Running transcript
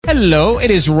Hello, it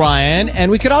is Ryan,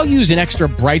 and we could all use an extra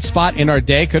bright spot in our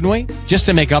day, couldn't we? Just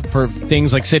to make up for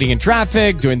things like sitting in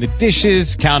traffic, doing the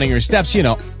dishes, counting your steps, you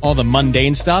know, all the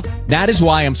mundane stuff. That is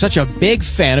why I'm such a big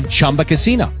fan of Chumba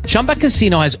Casino. Chumba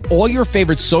Casino has all your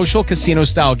favorite social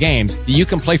casino-style games that you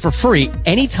can play for free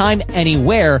anytime,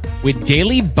 anywhere with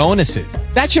daily bonuses.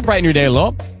 That should brighten your day a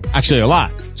little. Actually, a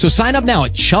lot. So sign up now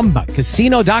at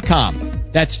ChumbaCasino.com.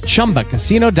 That's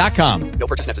ChumbaCasino.com. No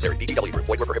purchase necessary. VGW Group.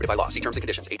 Void where prohibited by law. See terms and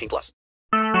conditions. 18+.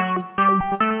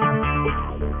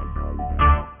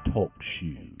 Talk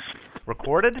shoes.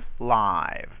 Recorded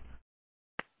live.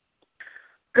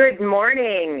 Good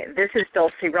morning. This is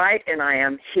Dulcie Wright, and I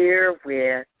am here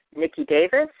with Nikki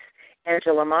Davis,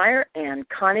 Angela Meyer, and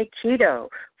Connie Keto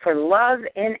for Love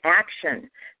in Action.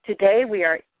 Today we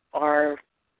are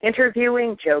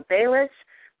interviewing Joe Bayliss,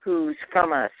 who's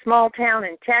from a small town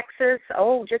in Texas,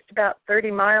 just about 30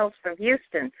 miles from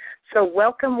Houston. So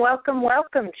welcome,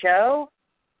 Joe.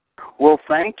 Well,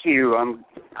 thank you.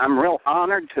 I'm real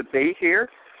honored to be here.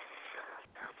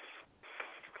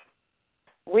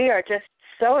 We are just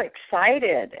so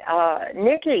excited.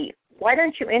 Nikki, why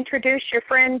don't you introduce your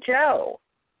friend Joe?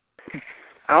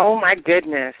 Oh, my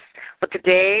goodness. Well,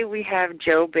 today we have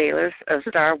Joe Bayliss of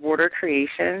Starwater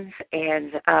Creations,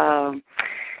 and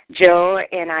Joe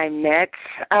and I met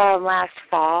last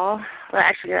fall, well,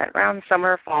 actually around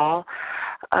summer, fall,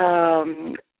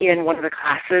 in one of the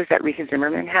classes that Rika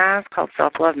Zimmerman has called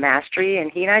Self-Love Mastery, and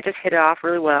he and I just hit it off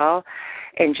really well.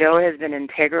 And Joe has been an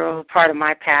integral part of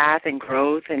my path and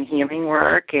growth and healing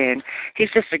work, and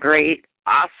he's just a great,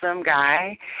 awesome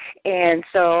guy. And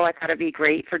so I thought it'd be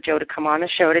great for Joe to come on the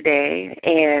show today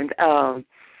and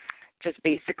just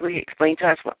basically explain to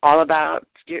us all about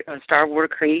Starwater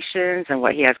Creations and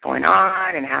what he has going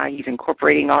on and how he's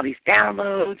incorporating all these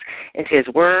downloads into his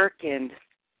work and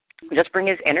just bring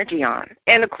his energy on.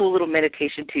 And a cool little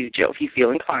meditation too, Joe, if you feel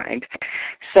inclined.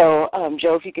 So,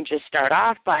 Joe, if you can just start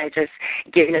off by just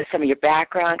giving us some of your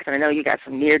background, because I know you got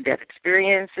some near-death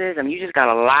experiences. I mean, you just got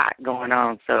a lot going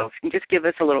on. So if you can just give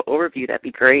us a little overview, that'd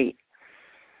be great.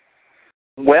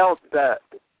 Well, to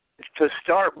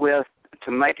start with,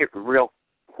 to make it real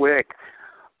quick,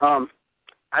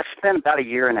 I spent about a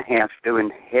year and a half doing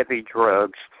heavy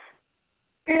drugs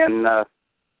and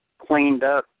cleaned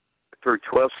up through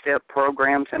 12-step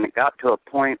programs, and it got to a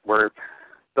point where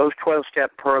those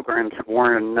 12-step programs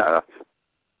weren't enough,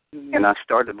 and I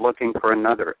started looking for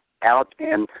another out,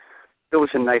 and there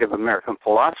was a Native American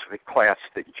philosophy class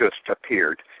that just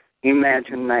appeared.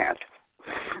 Imagine that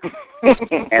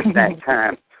at that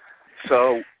time.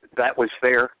 So that was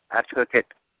there. I took it.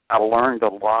 I learned a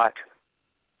lot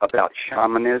about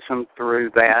shamanism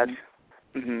through that.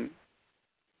 Mm-hmm.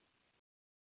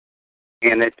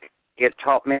 And it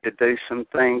taught me to do some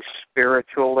things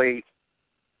spiritually,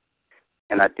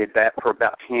 and I did that for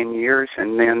about 10 years.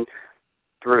 And then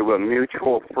through a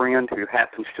mutual friend who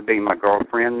happens to be my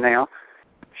girlfriend now,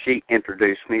 she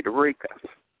introduced me to Rika.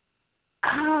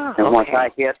 Oh, and okay.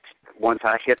 once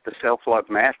I hit the Self-Love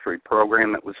Mastery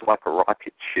program, it was like a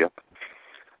rocket ship.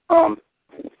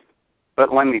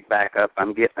 But let me back up.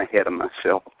 I'm getting ahead of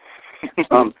myself.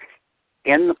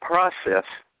 In the process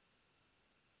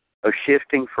of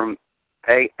shifting from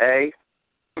AA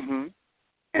and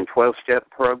 12-step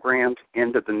programs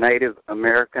into the Native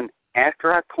American,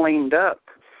 after I cleaned up,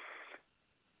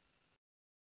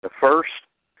 the first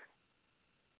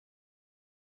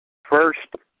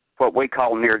what we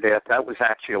call near death, that was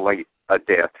actually a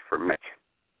death for me.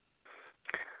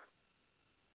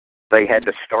 They had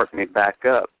to start me back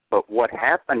up. But what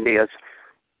happened is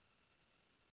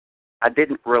I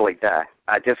didn't really die.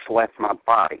 I just left my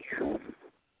body.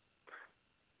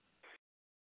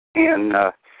 And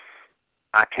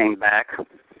I came back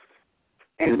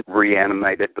and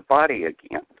reanimated the body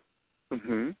again.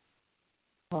 Mm-hmm.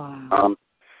 Wow.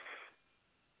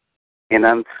 And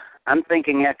I'm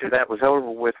thinking after that was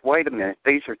over with, wait a minute,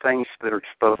 these are things that are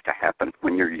supposed to happen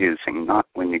when you're using, not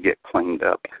when you get cleaned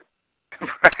up.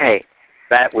 Right.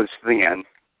 That was then.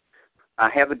 I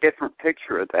have a different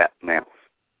picture of that now.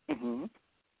 Mm-hmm.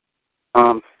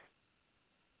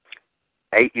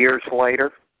 8 years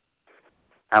later,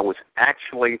 I was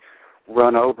actually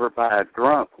run over by a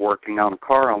drunk working on a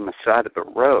car on the side of the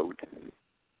road.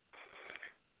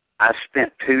 I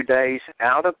spent 2 days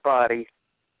out of body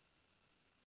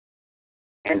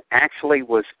and actually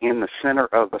was in the center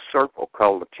of a circle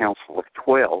called the Council of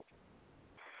 12.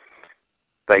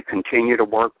 They continue to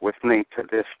work with me to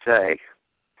this day.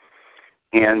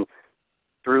 And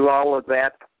through all of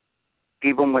that,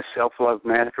 even with Self-Love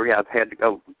Mastery, I've had to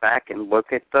go back and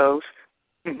look at those.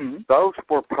 Mm-hmm. Those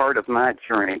were part of my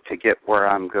journey to get where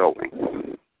I'm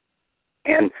going.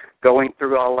 And going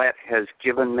through all that has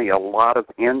given me a lot of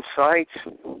insights.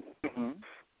 Mm-hmm.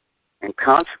 And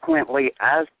consequently,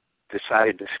 I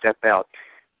decided to step out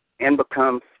and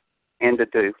to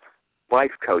do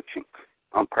life coaching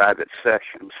on private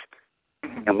sessions.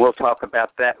 Mm-hmm. And we'll talk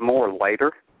about that more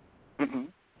later. Mm-hmm.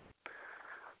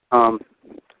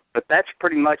 But that's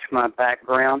pretty much my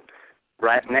background.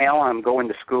 Right now, I'm going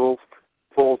to school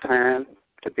full-time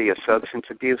to be a substance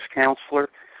abuse counselor.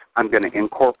 I'm going to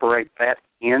incorporate that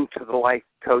into the life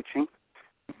coaching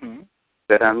Mm-hmm.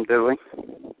 that I'm doing.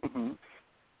 Mm-hmm.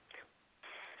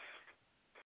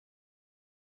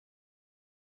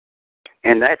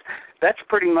 And that's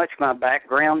pretty much my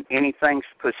background. Anything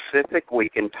specific we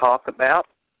can talk about.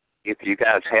 If you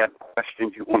guys have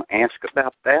questions you want to ask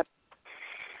about that.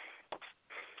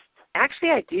 Actually,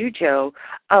 I do, Joe.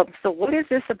 So what is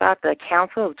this about the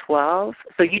Council of 12?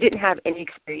 So you didn't have any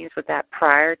experience with that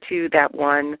prior to that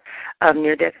one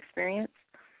near-death experience?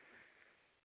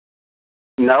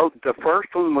 No, the first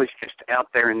one was just out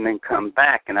there and then come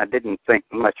back, and I didn't think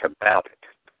much about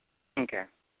it. Okay.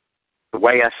 The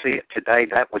way I see it today,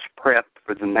 that was prep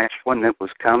for the next one that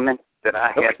was coming that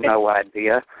I had no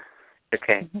idea.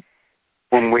 Okay.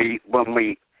 When we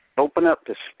open up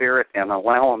the spirit and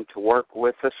allow them to work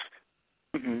with us,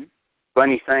 Mm-hmm.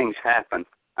 funny things happen.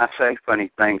 I say funny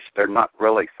things. They're not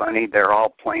really funny. They're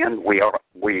all planned. We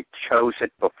chose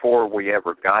it before we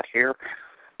ever got here.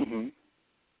 Mm-hmm.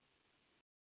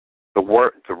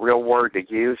 The real word to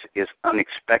use is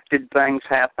unexpected things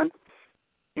happen.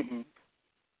 Mm-hmm.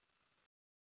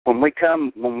 When we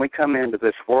come into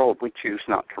this world, we choose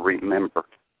not to remember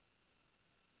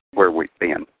where we've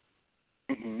been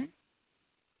Mm-hmm.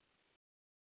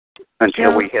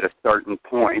 until we hit a certain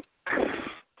point.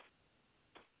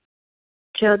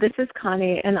 Joe, this is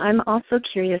Connie, and I'm also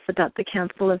curious about the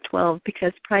Council of 12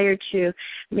 because prior to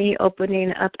me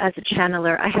opening up as a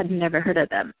channeler, I had never heard of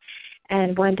them.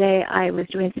 And one day I was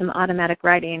doing some automatic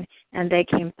writing, and they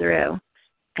came through.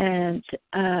 And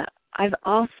I've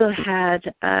also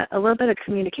had a little bit of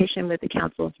communication with the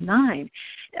Council of 9.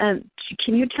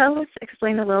 Can you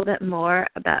explain a little bit more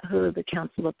about who the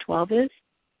Council of 12 is?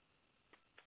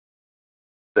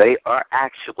 They are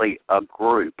actually a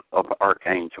group of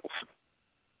archangels.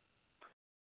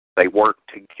 They work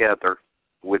together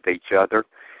with each other,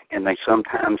 and they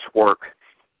sometimes work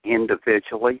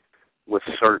individually with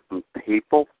certain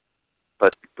people,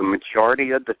 but the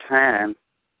majority of the time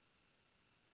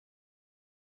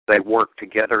they work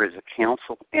together as a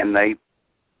council, and they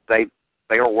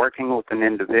are working with an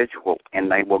individual, and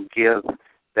they will give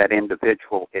that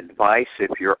individual advice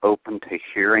if you're open to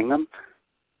hearing them.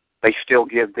 They still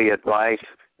give the advice.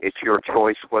 It's your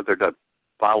choice whether to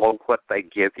follow what they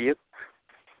give you.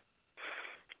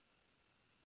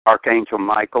 Archangel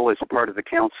Michael is part of the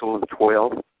Council of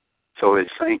 12, so is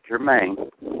Saint Germain,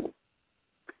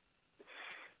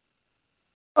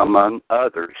 among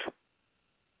others.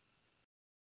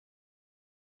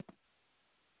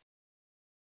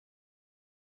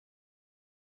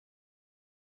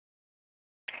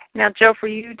 Now, Joe, for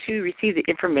you to receive the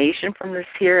information from this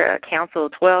here Council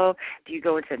of 12, do you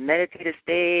go into a meditative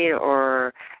state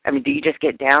or, do you just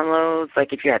get downloads?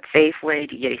 Like if you're at Safeway,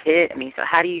 do you get a hit? So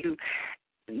how do you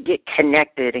get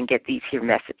connected and get these here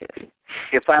messages?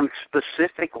 If I'm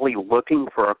specifically looking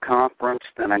for a conference,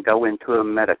 then I go into a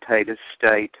meditative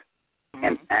state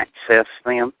and access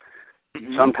them.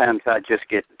 Mm-hmm. Sometimes I just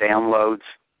get downloads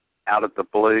out of the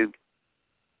blue.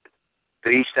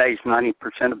 These days, 90%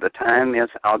 of the time is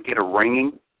I'll get a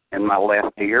ringing in my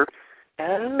left ear.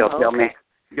 Oh, They'll tell me,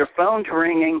 your phone's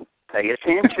ringing, pay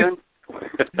attention.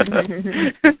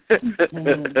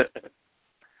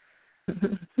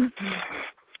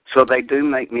 So they do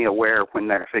make me aware when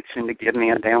they're fixing to give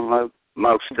me a download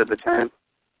most of the time.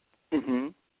 Mm-hmm.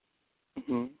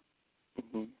 Mm-hmm.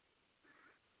 Mm-hmm.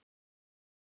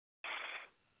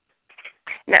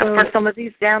 Now, for some of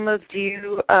these downloads, do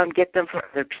you get them from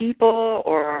other people,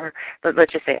 or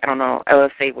let's just say, I don't know,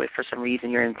 let's say for some reason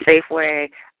you're in Safeway,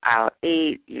 aisle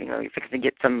 8, you're fixing to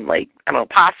get some,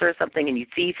 pasta or something, and you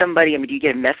see somebody, do you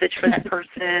get a message from that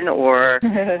person, or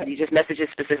are these just messages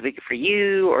specifically for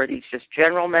you, or are these just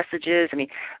general messages?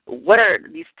 What are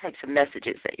these types of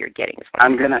messages that you're getting?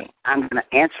 I'm gonna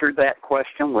answer that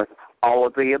question with all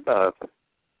of the above.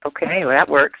 Okay, well, that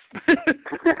works.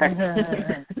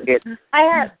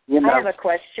 I have a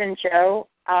question, Joe.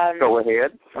 Go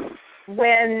ahead.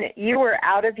 When you were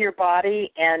out of your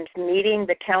body and meeting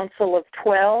the Council of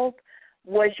 12,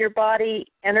 was your body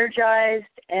energized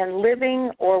and living,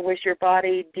 or was your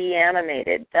body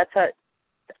deanimated? That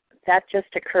just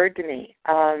occurred to me.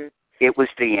 It was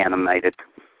deanimated.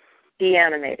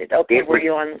 Deanimated. Okay, It were was,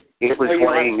 you on? it was were you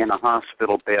laying on, in a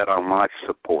hospital bed on life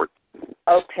support.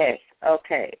 Okay.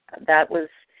 That was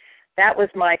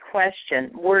my question.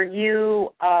 Were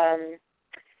you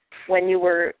when you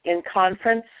were in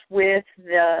conference with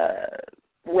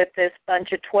this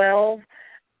bunch of 12?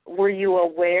 Were you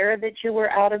aware that you were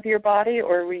out of your body,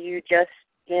 or were you just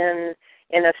in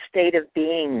a state of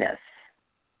beingness?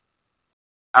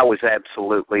 I was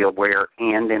absolutely aware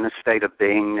and in a state of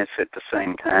beingness at the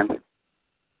same time.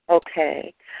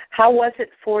 Okay. How was it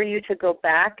for you to go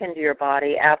back into your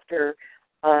body after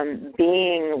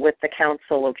being with the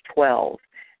Council of 12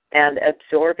 and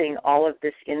absorbing all of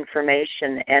this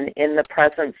information and in the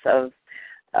presence of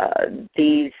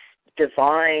these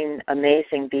divine,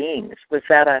 amazing beings? Was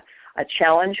that a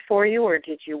challenge for you, or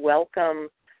did you welcome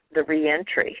the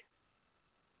reentry?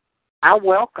 I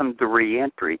welcomed the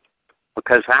reentry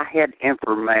because I had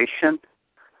information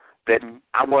that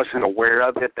I wasn't aware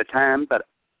of at the time, but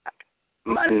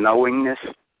my knowingness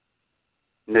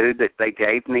knew that they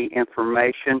gave me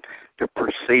information to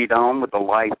proceed on with the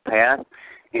life path.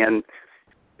 And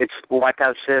it's like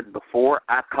I said before,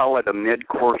 I call it a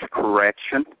mid-course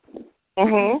correction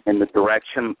in the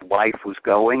direction life was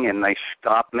going, and they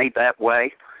stopped me that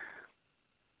way.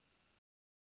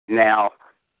 Now,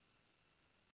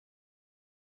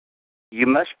 you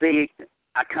must be,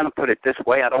 I kind of put it this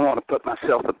way, I don't want to put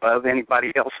myself above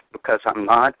anybody else because I'm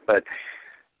not, but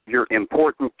you're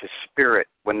important to spirit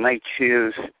when they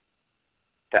choose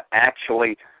to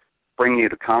actually bring you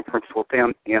to conference with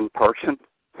them in person.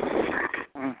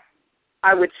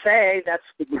 I would say that's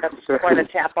quite a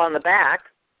tap on the back.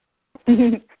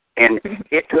 And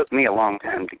it took me a long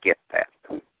time to get that.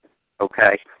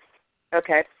 Okay?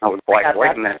 Okay. I was like,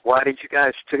 wait a minute, why did you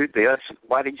guys do this?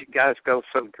 Why did you guys go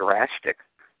so drastic?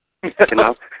 You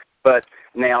know? But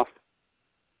now,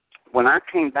 when I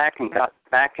came back and got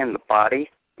back in the body,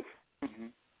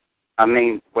 I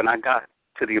mean, when I got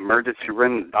to the emergency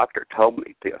room, the doctor told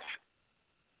me this,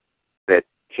 that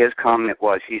his comment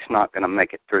was he's not going to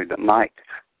make it through the night.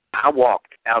 I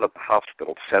walked out of the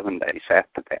hospital 7 days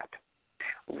after that.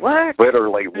 What?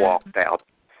 Literally walked out.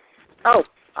 Oh,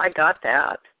 I got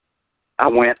that. I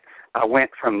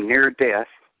went from near death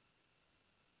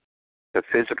to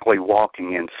physically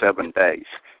walking in 7 days.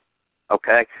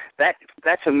 Okay?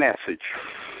 That's a message.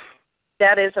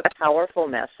 That is a powerful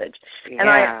message. Yeah. And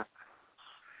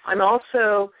I'm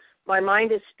also, my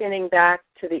mind is spinning back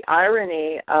to the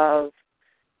irony of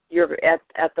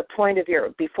at the point of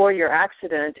before your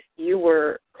accident, you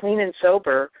were clean and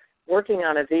sober, working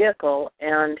on a vehicle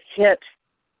and hit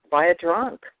by a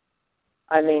drunk.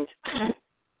 I mean,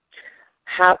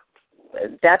 how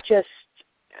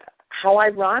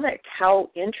ironic, how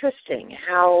interesting,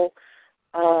 how,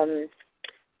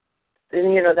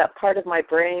 that part of my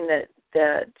brain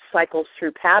that cycles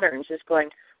through patterns is going,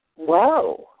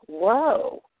 whoa.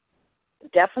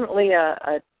 Definitely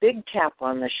a big tap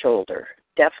on the shoulder.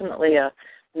 Definitely a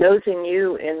nosing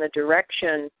you in the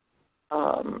direction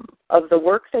of the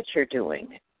work that you're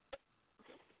doing.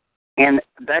 And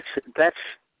that's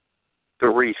the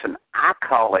reason I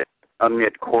call it a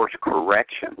mid-course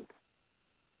correction.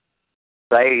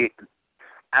 I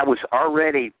was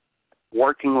already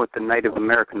working with the Native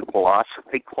American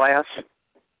philosophy class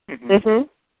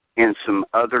and some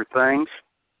other things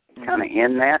kind of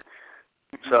in that.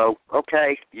 So,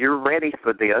 okay, you're ready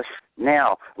for this.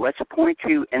 Now, let's point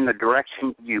you in the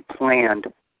direction you planned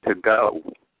to go.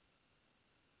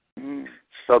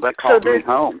 So they called me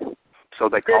home. So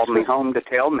they called me home to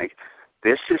tell me,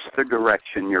 this is the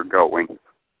direction you're going.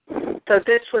 So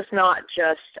this was not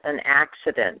just an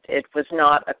accident. It was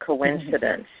not a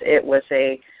coincidence. It was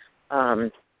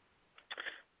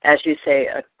as you say,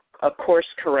 a course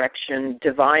correction,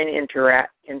 divine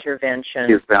intervention.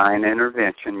 Divine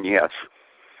intervention, yes.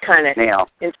 Kind of. Now,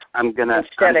 I'm gonna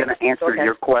answer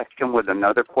your question with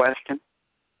another question.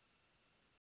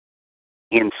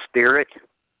 In spirit,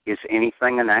 is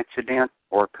anything an accident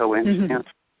or coincidence?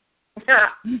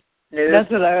 No.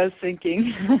 That's what I was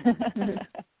thinking.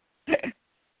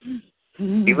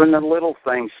 Even the little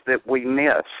things that we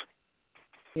miss.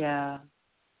 Yeah.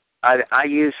 I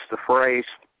use the phrase,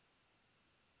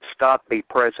 stop, be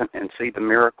present, and see the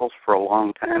miracles for a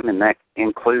long time, and that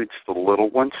includes the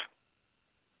little ones.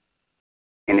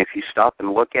 And if you stop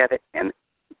and look at it and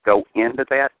go into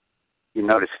that, you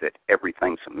notice that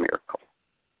everything's a miracle.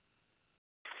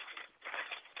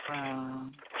 Wow.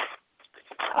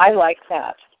 I like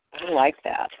that.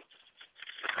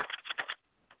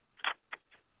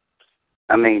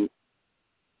 I mean,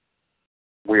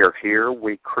 we're here,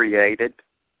 we created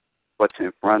what's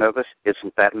in front of us.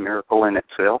 Isn't that a miracle in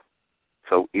itself?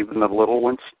 So even the little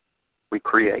ones, We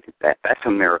created that. That's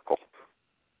a miracle.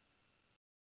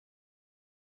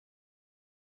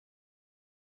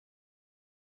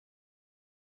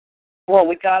 Well,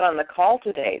 we got on the call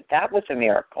today. That was a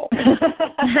miracle.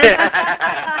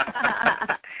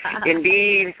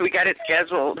 Indeed, we got it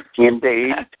scheduled.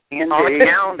 Indeed. On the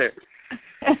calendar.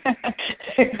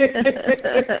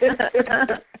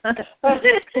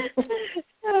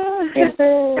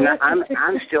 And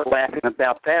I'm still laughing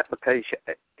about that because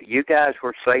you guys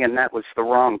were saying that was the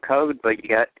wrong code, but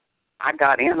yet I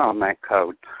got in on that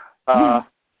code. How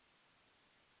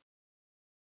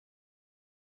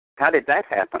did that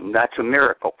happen? That's a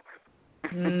miracle.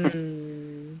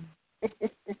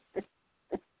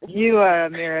 You are a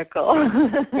miracle.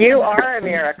 You are a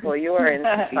miracle. You are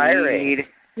inspiring.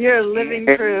 You're living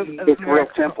proof of It's miracle. real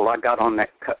simple. I got on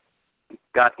that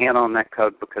got in on that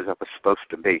code because I was supposed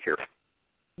to be here.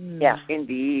 Yeah,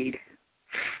 indeed.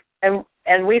 And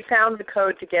we found the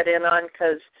code to get in on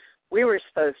because we were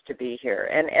supposed to be here,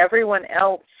 and everyone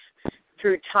else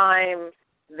through time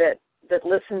that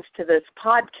listens to this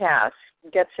podcast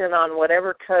gets in on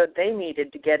whatever code they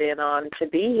needed to get in on to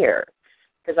be here.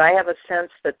 Because I have a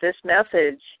sense that this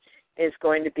message is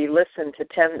going to be listened to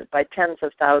by tens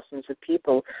of thousands of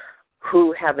people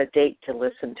who have a date to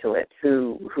listen to it,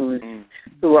 who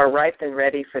are ripe and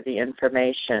ready for the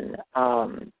information.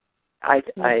 I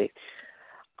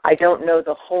don't know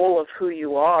the whole of who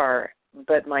you are,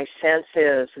 but my sense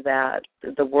is that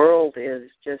the world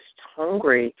is just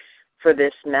hungry for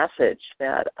this message,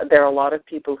 that there are a lot of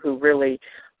people who really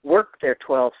work their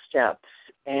 12 steps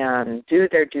and do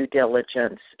their due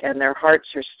diligence, and their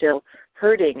hearts are still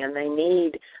hurting, and they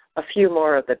need a few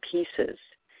more of the pieces.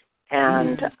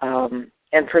 And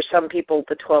for some people,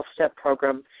 the 12-step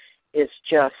program is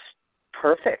just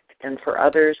perfect, and for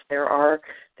others, there are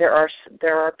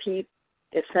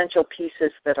essential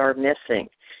pieces that are missing.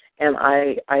 And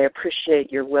I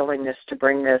appreciate your willingness to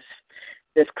bring this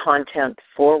content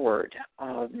forward,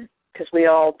 because we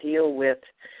all deal with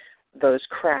those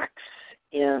cracks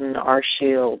in our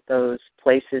shield, those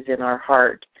places in our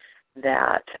heart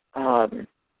that are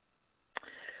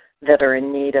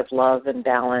in need of love and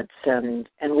balance, and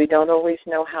we don't always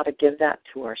know how to give that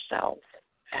to ourselves.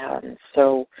 And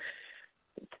so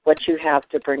what you have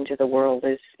to bring to the world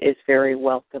is very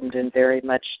welcomed and very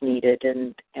much needed,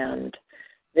 and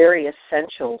very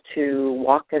essential to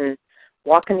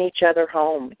walking each other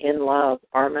home in love,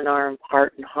 arm in arm,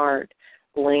 heart in heart,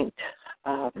 linked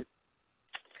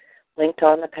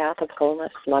on the path of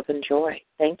wholeness, love, and joy.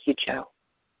 Thank you, Joe.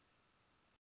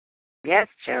 Yes,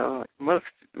 Joe, most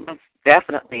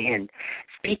definitely. And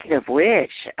speaking of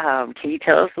which, can you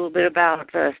tell us a little bit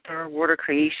about Starwater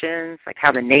Creations, like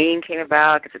how the name came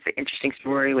about? Because it's an interesting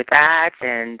story with that,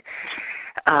 and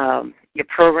your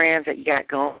programs that you got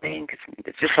going. Because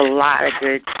it's just a lot of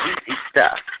good, juicy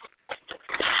stuff.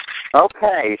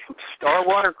 Okay,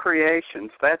 Starwater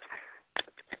Creations.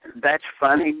 That's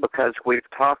funny because we've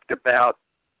talked about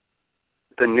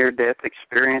the near-death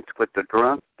experience with the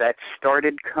drunk. That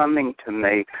started coming to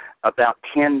me about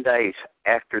 10 days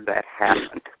after that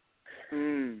happened.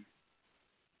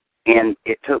 And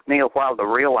it took me a while to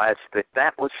realize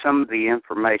that was some of the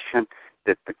information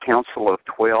that the Council of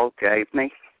 12 gave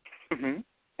me.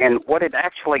 And what it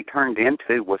actually turned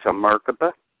into was a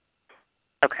Merkaba.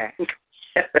 Okay.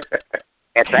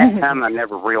 At that time, I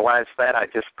never realized that. I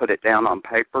just put it down on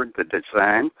paper, the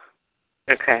design.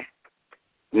 Okay.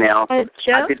 Now,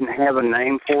 Joe? I didn't have a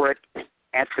name for it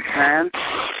at the time.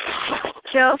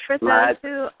 Joe, for those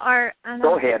who are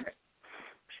Go ahead.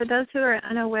 For those who are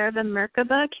unaware of a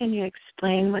Merkaba, can you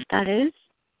explain what that is?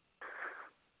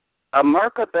 A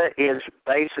Merkaba is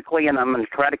basically, and I'm going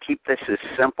to try to keep this as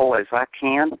simple as I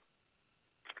can,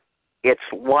 it's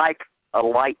like a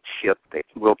light ship that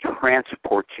will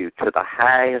transport you to the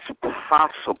highest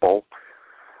possible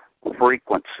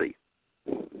frequency.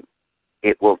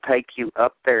 It will take you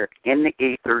up there in the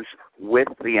ethers with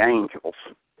the angels.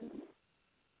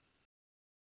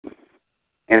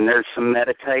 And there's some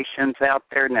meditations out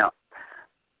there. Now,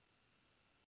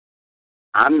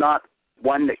 I'm not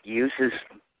one that uses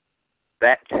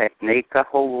that technique a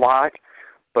whole lot,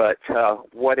 but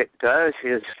what it does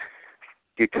is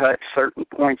you touch certain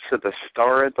points of the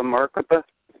star of the Merkaba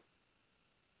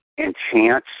and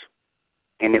chants,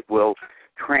 and it will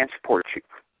transport you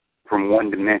from one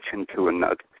dimension to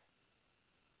another.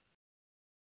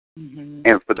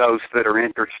 And for those that are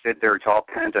interested, there's all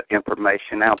kinds of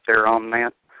information out there on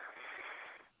that.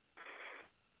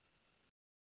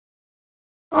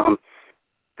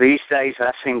 These days,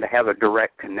 I seem to have a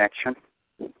direct connection.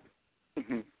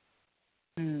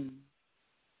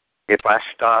 If I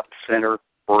stop, center,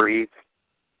 breathe,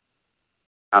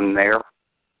 I'm there.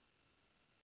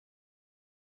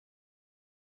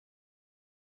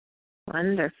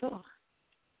 Wonderful.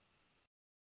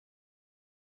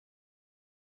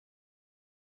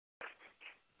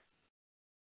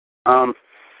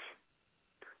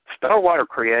 Starwater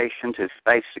Creations is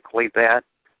basically that,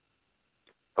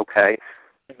 okay,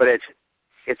 but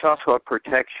it's also a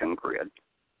protection grid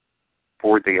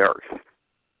for the Earth,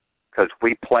 because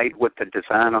we played with the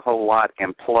design a whole lot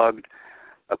and plugged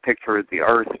a picture of the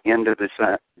Earth into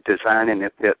the design, and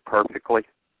it fit perfectly.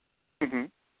 Mm-hmm.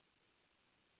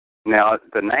 Now,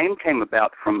 the name came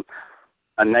about from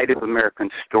a Native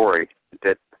American story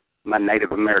that my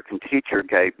Native American teacher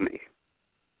gave me.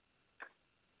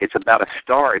 It's about a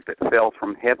star that fell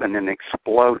from heaven and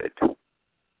exploded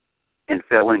and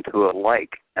fell into a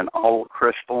lake, and all the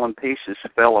crystalline pieces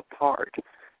fell apart.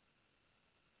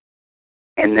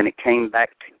 And then it came back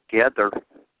together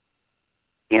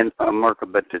in a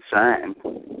Merkaba design.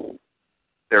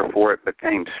 Therefore, it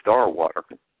became Starwater.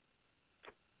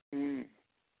 Mm.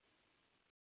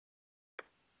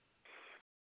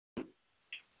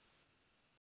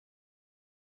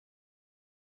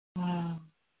 Wow,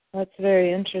 that's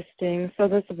very interesting. So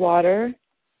this water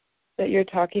that you're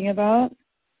talking about,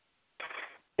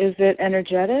 is it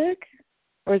energetic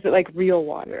or is it like real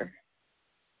water?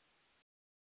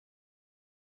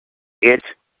 It's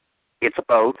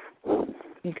both.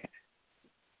 Okay.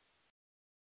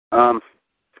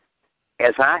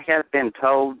 As I have been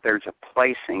told, there's a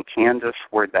place in Kansas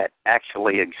where that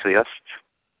actually exists.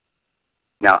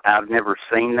 Now, I've never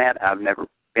seen that. I've never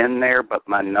been there, but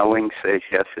my knowing says,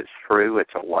 yes, it's true.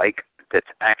 It's a lake that's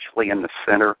actually in the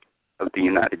center of the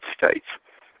United States.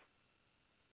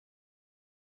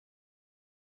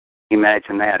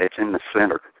 Imagine that. It's in the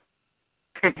center.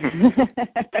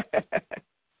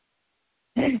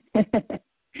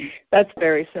 That's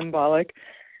very symbolic.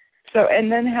 So,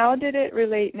 and then how did it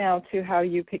relate now to how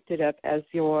you picked it up as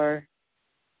your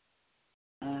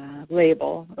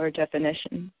label or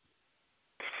definition?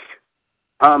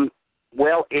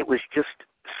 Well, it was just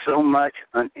so much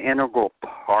an integral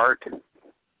part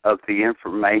of the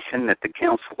information that the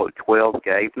Council of 12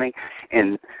 gave me.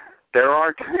 And there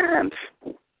are times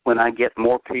when I get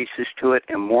more pieces to it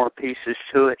and more pieces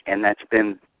to it, and that's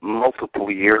been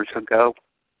multiple years ago.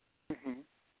 Mm-hmm.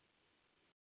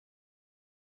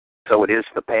 So it is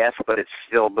the past, but it's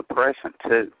still the present,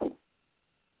 too.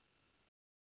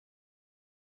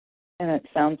 And it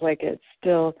sounds like it's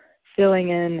still filling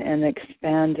in and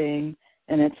expanding,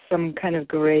 and it's some kind of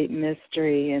great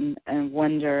mystery and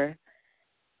wonder.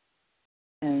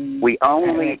 And We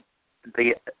only,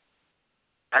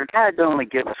 our guides only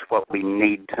give us what we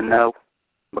need to know,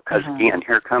 because, again,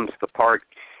 here comes the part,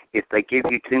 if they give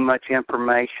you too much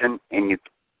information and you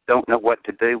don't know what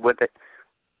to do with it,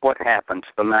 what happens?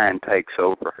 The mind takes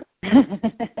over.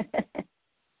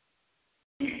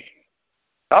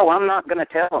 Oh, I'm not going to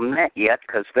tell them that yet,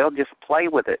 because they'll just play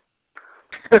with it.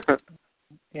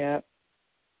 Yeah.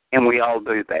 And we all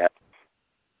do that.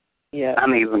 Yeah.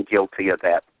 I'm even guilty of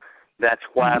that. That's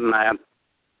why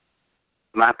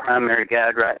my primary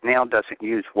guide right now doesn't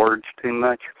use words too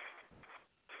much.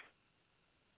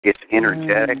 It's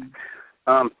energetic.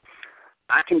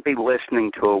 I can be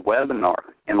listening to a webinar,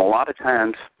 and a lot of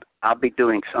times I'll be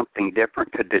doing something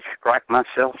different to distract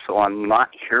myself, so I'm not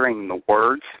hearing the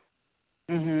words.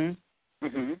 Mm-hmm.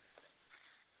 Mm-hmm.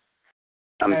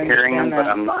 I'm hearing them, but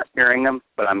I'm not hearing them,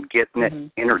 but I'm getting it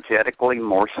energetically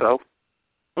more so.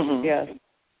 Mm-hmm. Yes.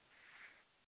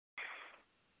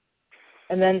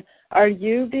 And then are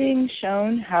you being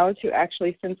shown how to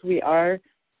actually, since we are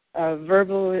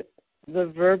the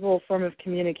verbal form of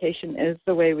communication is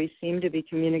the way we seem to be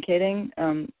communicating,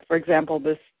 for example,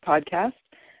 this podcast,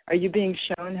 are you being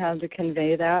shown how to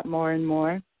convey that more and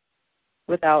more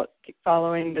without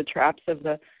following the traps of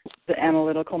the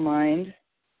analytical mind?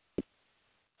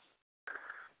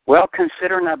 Well,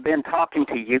 considering I've been talking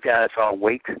to you guys all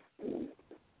week,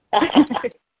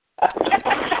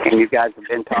 and you guys have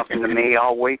been talking to me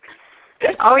all week.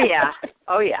 Oh, yeah.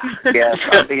 Oh, yeah. Yes,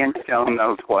 I'm being shown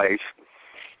those ways.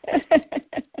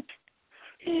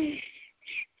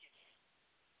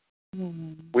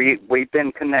 We've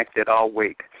been connected all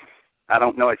week. I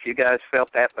don't know if you guys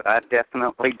felt that, but I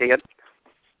definitely did.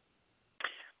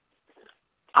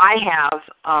 I have.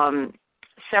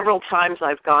 Several times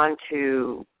I've gone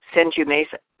to send you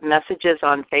messages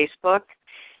on Facebook,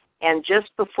 and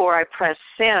just before I press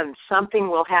send, something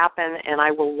will happen and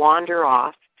I will wander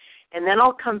off, and then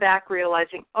I'll come back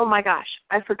realizing, oh my gosh,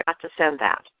 I forgot to send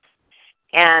that.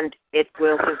 And it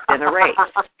will have been erased.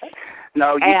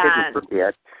 No, you didn't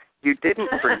forget. You didn't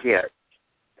forget.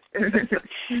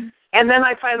 And then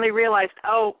I finally realized,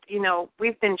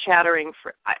 we've been chattering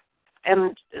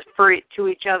to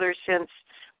each other since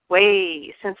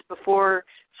before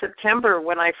September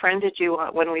when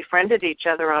we friended each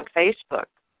other on Facebook.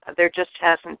 There just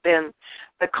hasn't been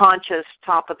the conscious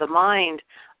top of the mind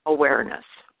awareness.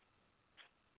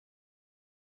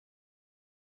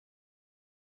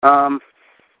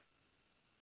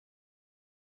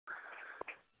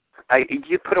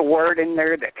 You put a word in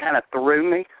there that kind of threw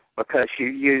me because you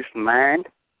used mind.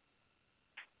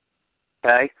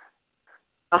 Okay?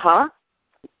 Uh-huh.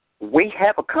 We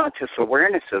have a conscious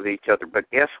awareness of each other, but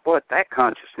guess what? That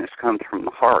consciousness comes from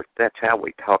the heart. That's how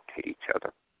we talk to each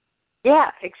other.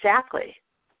 Yeah, exactly.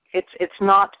 It's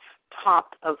not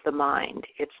top of the mind.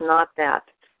 It's not that,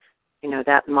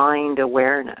 that mind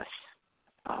awareness.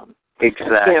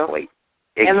 Exactly.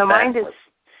 And the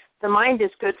mind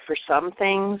is good for some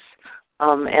things,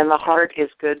 and the heart is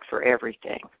good for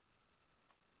everything.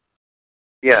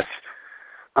 Yes.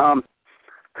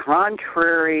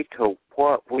 Contrary to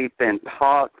what we've been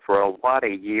taught for a lot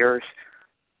of years,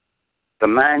 the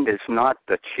mind is not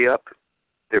the chip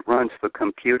that runs the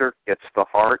computer, it's the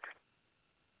heart.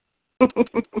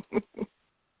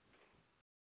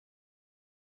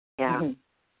 Yeah.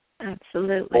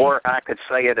 Absolutely. Or I could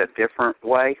say it a different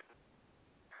way.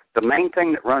 The main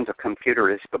thing that runs a computer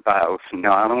is the BIOS.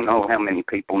 Now, I don't know how many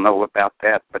people know about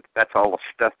that, but that's all the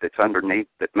stuff that's underneath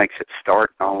that makes it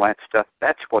start and all that stuff.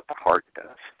 That's what the heart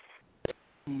does.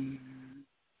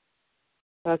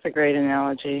 That's a great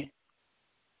analogy.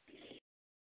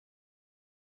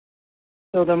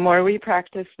 So the more we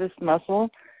practice this muscle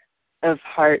of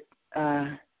heart,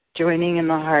 joining in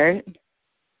the heart,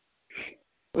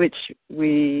 which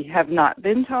we have not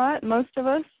been taught, most of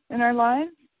us, in our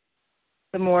lives,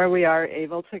 the more we are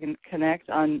able to connect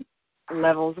on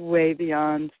levels way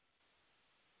beyond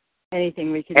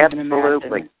anything we could even imagine.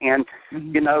 Absolutely. And,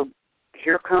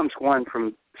 here comes one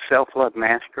from Self-Love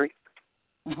Mastery.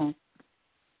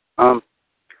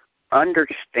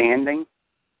 Understanding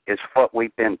is what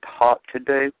we've been taught to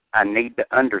do. I need to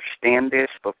understand this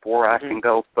before I can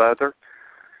go further.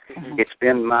 It's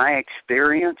been my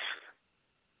experience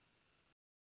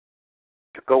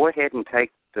to go ahead and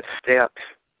take the steps,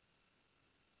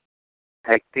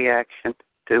 take the action,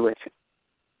 do it,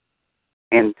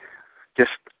 and just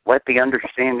let the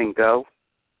understanding go.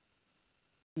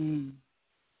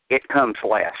 It comes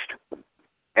last.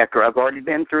 After I've already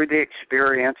been through the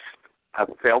experience, I've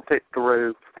felt it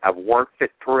through, I've worked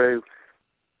it through,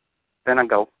 then I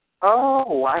go,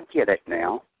 oh, I get it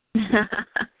now.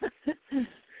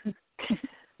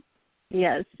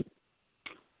 Yes.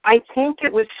 I think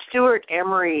it was Stuart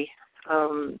Emery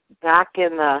back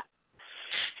in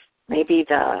maybe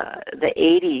the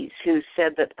 80s who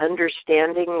said that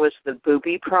understanding was the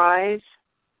booby prize.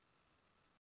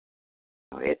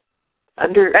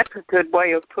 That's a good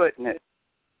way of putting it.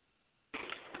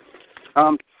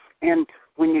 And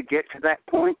when you get to that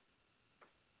point,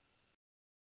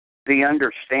 the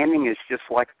understanding is just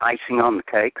like icing on the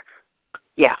cake.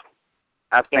 Yeah.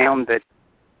 I found that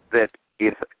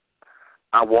if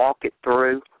I walk it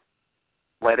through,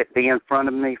 let it be in front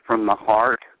of me from the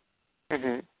heart,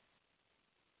 then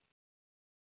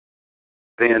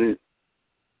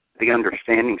the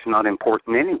understanding's not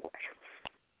important anyway.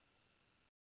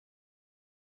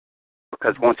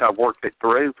 Because once I've worked it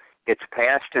through, it's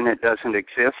past and it doesn't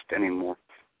exist anymore.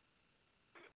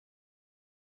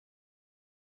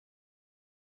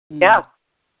 Yeah,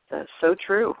 that's so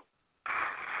true.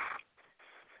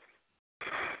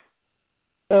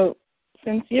 So,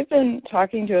 since you've been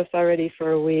talking to us already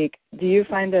for a week, do you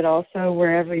find that also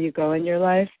wherever you go in your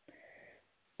life,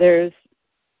 there's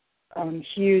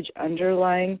huge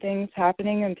underlying things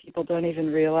happening and people don't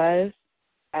even realize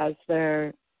as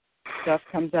their stuff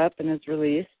comes up and is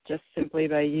released just simply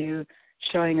by you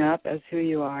showing up as who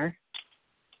you are?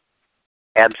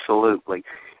 Absolutely.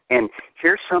 And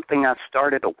here's something I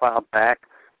started a while back,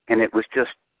 and it was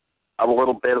just a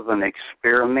little bit of an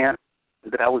experiment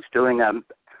that I was doing.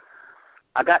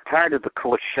 I got tired of the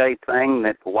cliche thing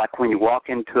that, like, when you walk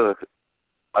into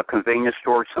a convenience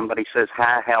store, somebody says,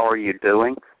 hi, how are you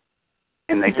doing?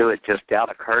 And they do it just out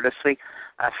of courtesy.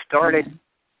 I started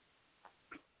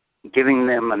giving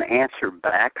them an answer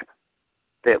back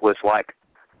that was like,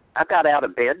 I got out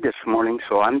of bed this morning,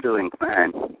 so I'm doing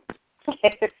fine.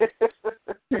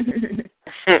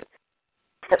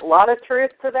 A lot of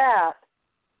truth to that.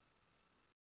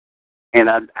 And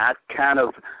I kind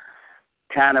of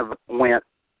went,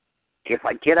 if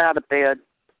I get out of bed,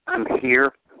 I'm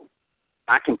here.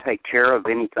 I can take care of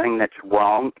anything that's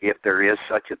wrong, if there is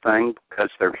such a thing, because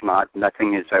there's not.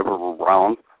 Nothing is ever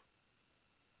wrong.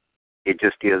 It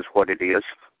just is what it is.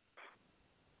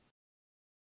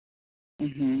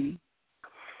 Mhm.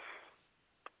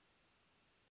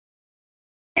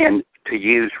 And to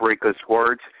use Rika's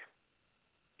words,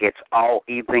 it's all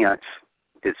events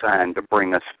designed to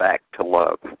bring us back to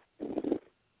love.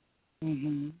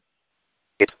 Mhm.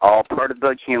 It's all part of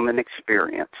the human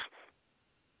experience.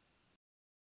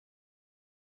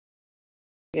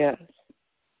 Yes.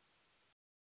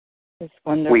 It's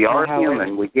wonderful. We are how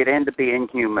human. We get into being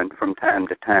human from time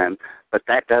to time, but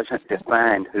that doesn't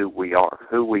define who we are.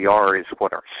 Who we are is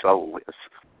what our soul is.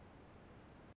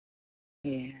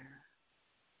 Yeah.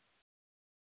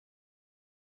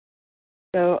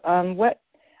 So, what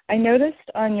I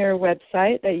noticed on your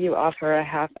website that you offer a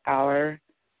half-hour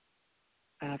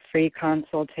free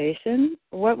consultation.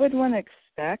 What would one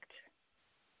expect?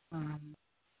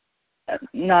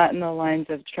 Not in the lines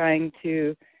of trying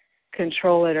to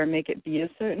control it or make it be a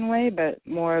certain way, but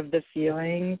more of the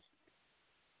feelings.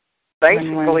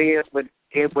 Basically,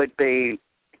 it would be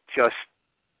just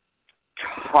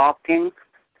talking,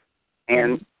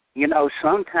 and you know,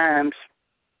 sometimes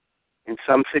in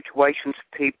some situations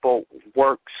people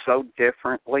work so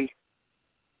differently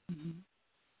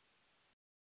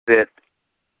that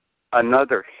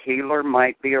another healer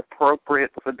might be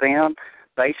appropriate for them.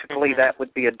 Basically, that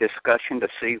would be a discussion to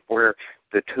see where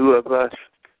the two of us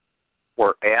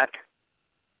were at,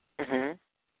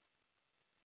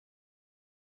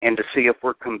 and to see if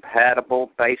we're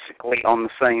compatible, basically on the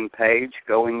same page,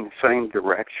 going the same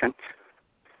direction.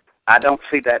 I don't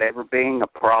see that ever being a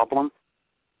problem,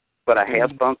 but I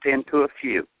have bumped into a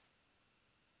few.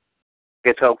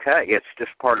 It's okay. It's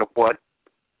just part of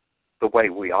the way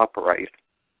we operate.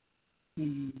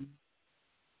 Mm-hmm.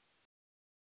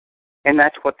 And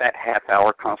that's what that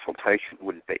half-hour consultation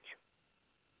would be.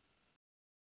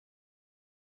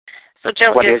 So,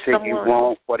 Joe, what is it you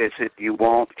want? What is it you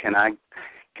want? Can I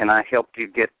help you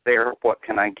get there? What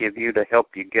can I give you to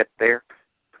help you get there?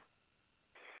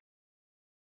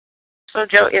 So,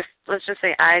 Joe, if let's just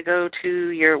say I go to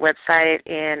your website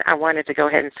and I wanted to go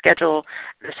ahead and schedule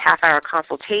this half-hour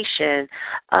consultation,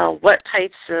 what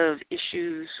types of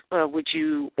issues would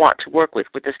you want to work with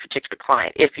this particular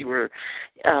client? If you were,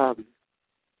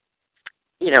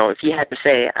 if you had to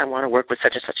say, I want to work with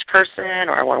such and such person,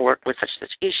 or I want to work with such and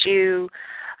such issue,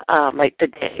 like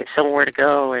today, if someone were to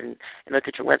go and look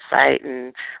at your website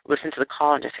and listen to the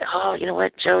call and just say, oh, you know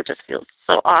what, Joe just feels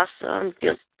so awesome,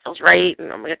 feels right,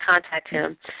 and I'm going to contact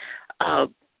him.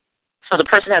 So the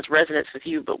person has resonance with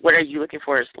you, but what are you looking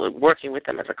for is working with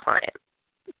them as a client,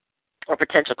 or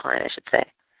potential client, I should say?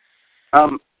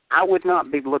 I would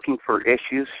not be looking for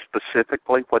issues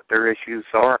specifically, what their issues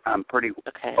are. I'm pretty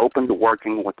open to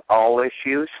working with all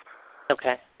issues.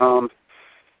 Okay. I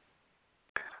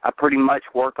pretty much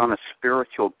work on a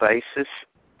spiritual basis.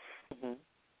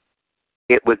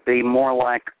 It would be more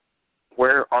like,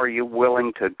 where are you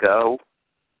willing to go?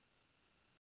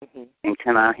 And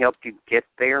can I help you get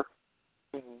there?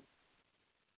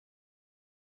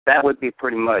 That would be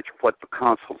pretty much what the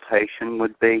consultation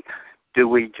would be. Do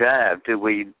we jive? Do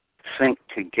we sync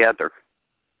together?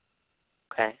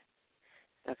 Okay.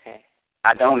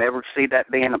 I don't ever see that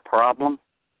being a problem,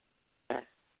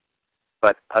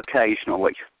 but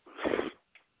occasionally.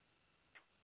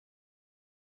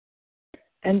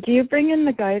 And do you bring in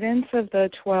the guidance of the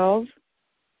 12?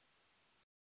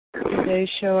 Do they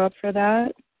show up for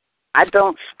that? I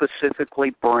don't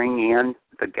specifically bring in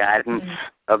the guidance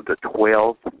of the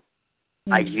 12.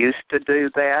 I used to do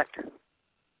that.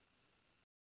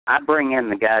 I bring in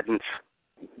the guidance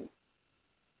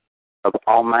of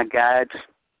all my guides,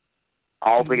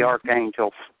 all the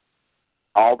archangels,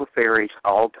 all the fairies,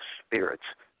 all the spirits.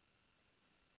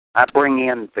 I bring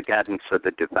in the guidance of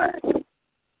the divine.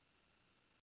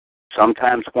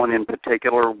 Sometimes one in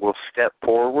particular will step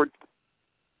forward.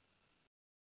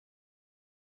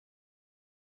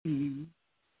 And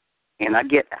I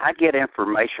get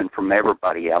information from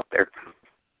everybody out there.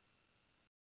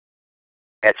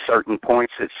 At certain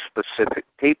points, it's specific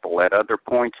people. At other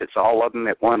points, it's all of them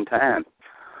at one time.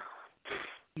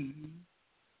 And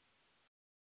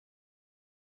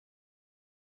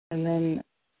then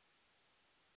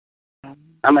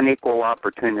I'm an equal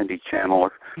opportunity channeler.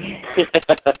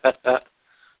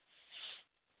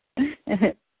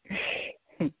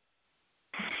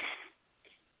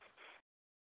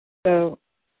 So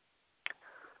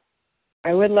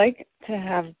I would like to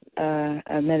have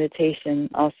a meditation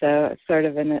also, sort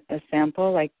of a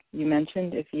sample, like you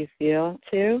mentioned, if you feel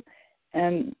to.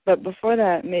 But before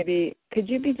that, maybe could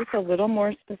you be just a little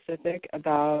more specific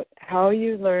about how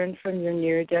you learned from your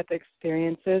near-death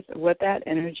experiences, what that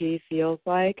energy feels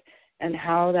like, and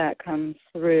how that comes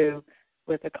through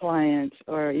with a client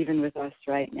or even with us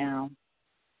right now?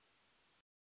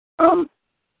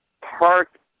 Part,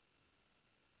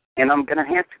 and I'm going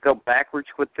to have to go backwards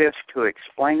with this to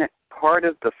explain it, part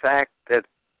of the fact that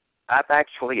I've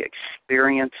actually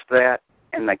experienced that,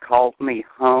 and they called me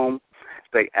home.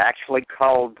 They actually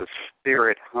called the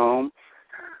spirit home,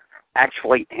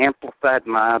 actually amplified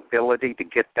my ability to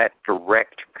get that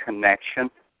direct connection.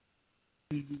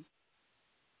 Mm-hmm.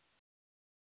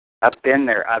 I've been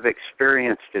there. I've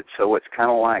experienced it, so it's kind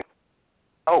of like,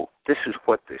 oh, this is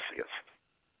what this is.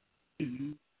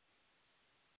 Mm-hmm.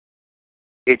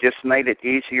 It just made it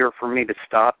easier for me to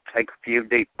stop, take a few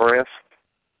deep breaths,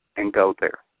 and go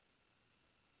there.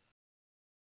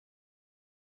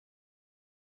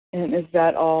 And is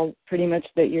that all pretty much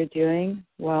that you're doing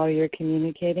while you're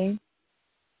communicating?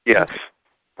 Yes,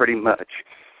 pretty much.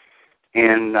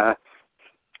 And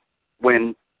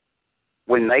when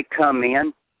they come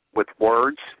in with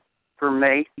words for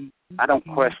me, I don't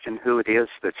question who it is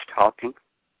that's talking.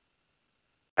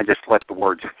 I just let the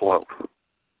words flow.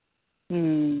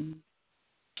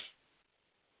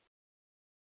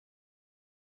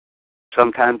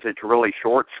 Sometimes it's really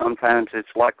short. Sometimes it's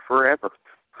like forever.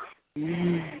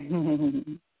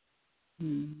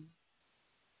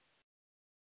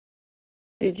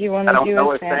 Did you want to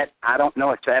I don't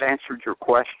know if that answered your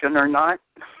question or not.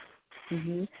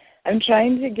 Mm-hmm. I'm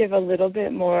trying to give a little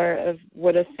bit more of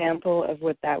what a sample of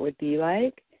what that would be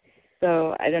like.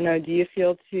 So I don't know, do you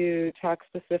feel to talk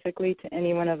specifically to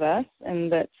any one of us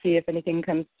and let's see if anything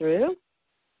comes through?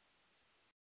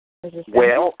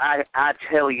 Well, I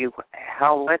tell you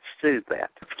how, let's do that.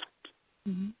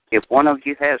 Mm-hmm. If one of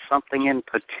you has something in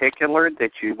particular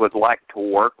that you would like to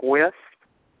work with,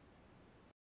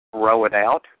 throw it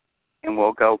out, and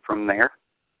we'll go from there.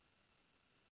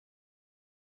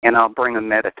 And I'll bring a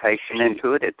meditation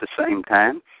into it at the same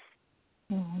time.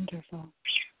 Oh, wonderful.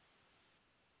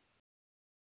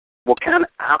 Well,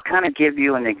 I'll kind of give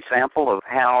you an example of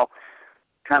how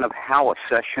a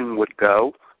session would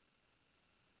go.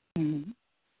 Mm-hmm.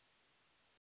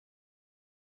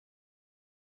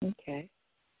 Okay.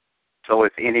 So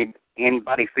if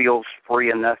anybody feels free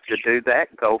enough to do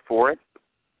that, go for it.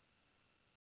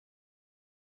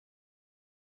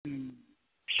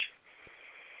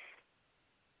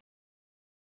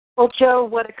 Well, Joe,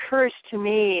 what occurs to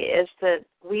me is that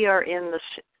we are in the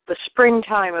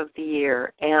springtime of the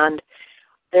year, and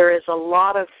there is a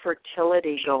lot of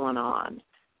fertility going on.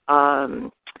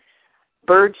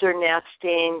 Birds are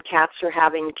nesting, cats are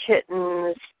having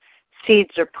kittens,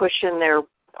 seeds are pushing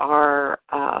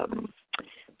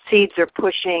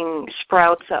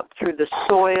sprouts up through the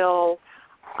soil.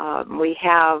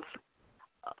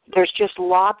 There's just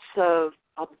lots of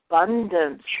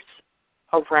abundance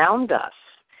around us.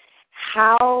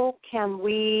 How can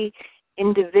we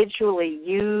individually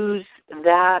use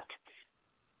that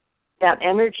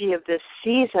energy of this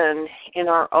season in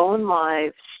our own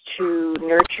lives to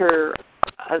nurture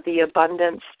the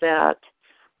abundance that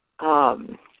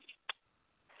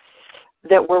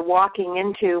we're walking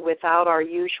into without our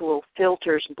usual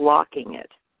filters blocking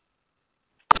it?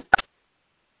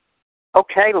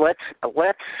 Okay,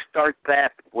 let's start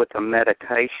that with a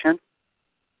meditation.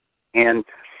 And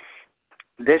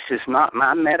this is not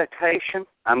my meditation.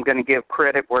 I'm going to give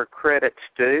credit where credit's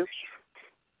due,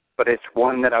 but it's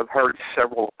one that I've heard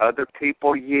several other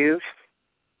people use.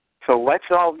 So let's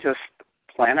all just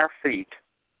plant our feet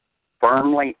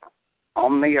firmly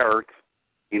on the earth.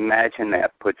 Imagine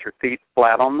that. Put your feet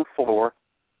flat on the floor.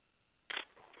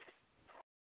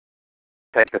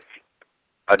 Take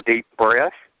a deep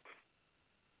breath.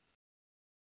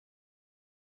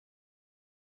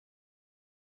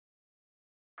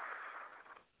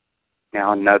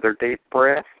 Now another deep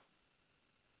breath.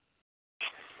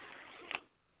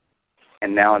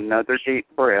 And now another deep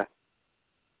breath.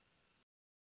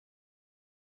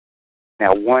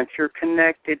 Now once you're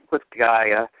connected with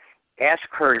Gaia, ask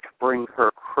her to bring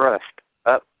her crust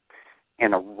up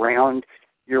and around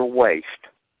your waist.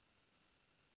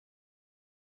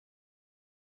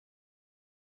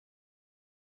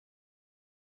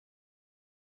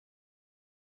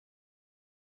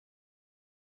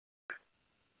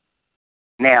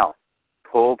 Now,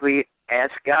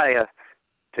 ask Gaia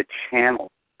to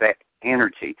channel that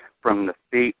energy from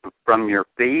your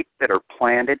feet that are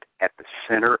planted at the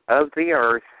center of the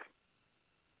earth,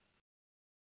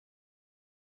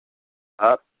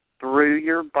 up through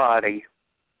your body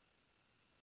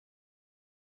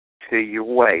to your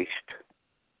waist.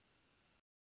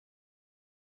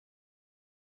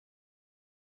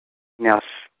 Now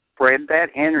spread that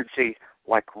energy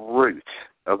like roots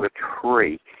of a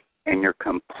tree and you're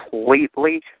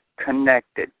completely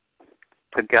connected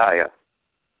to Gaia.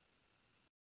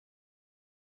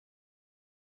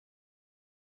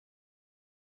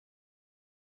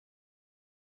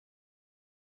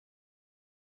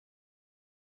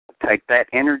 Take that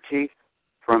energy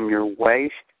from your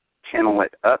waist, channel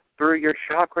it up through your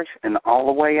chakras and all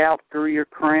the way out through your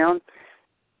crown,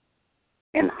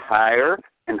 and higher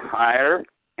and higher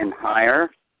and higher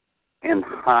and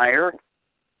higher.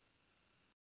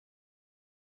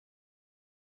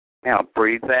 Now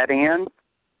breathe that in.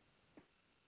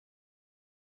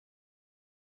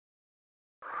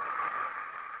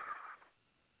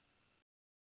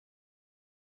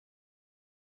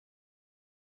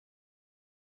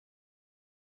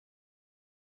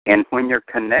 And when you're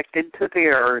connected to the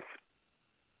earth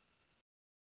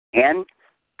and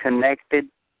connected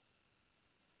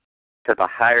to the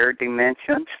higher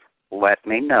dimensions, let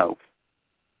me know.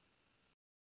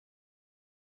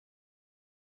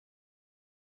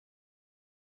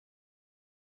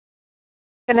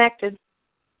 Connected.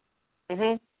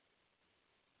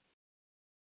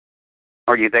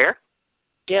 Are you there?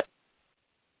 Yep.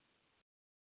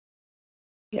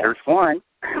 There's one.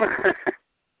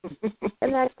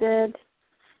 Connected.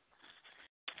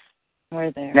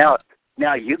 We're there.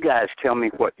 Now you guys tell me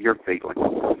what you're feeling.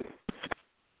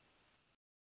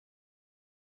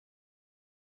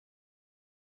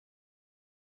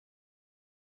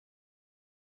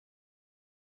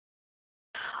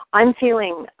 I'm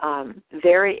feeling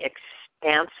very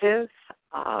expansive.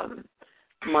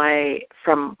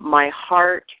 From my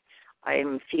heart,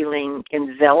 I'm feeling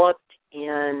enveloped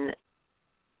in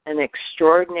an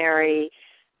extraordinary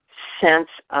sense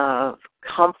of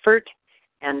comfort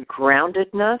and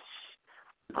groundedness.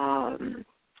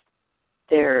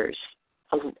 There's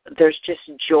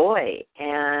just joy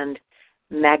and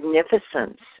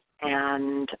magnificence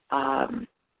and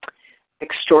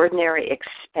extraordinary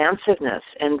expansiveness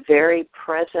and very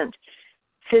present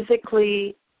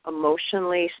physically,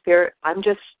 emotionally, spirit. I'm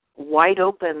just wide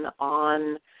open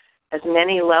on as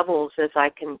many levels as I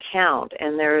can count,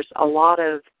 and there's a lot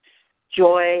of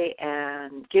joy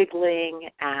and giggling,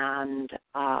 and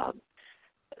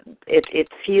it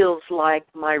feels like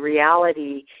my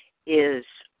reality is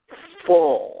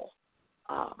full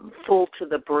to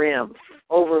the brim,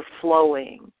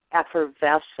 overflowing,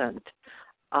 effervescent,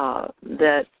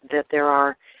 that there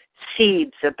are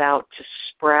seeds about to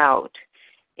sprout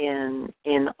in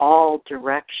all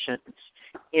directions,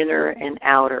 inner and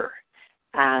outer,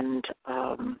 and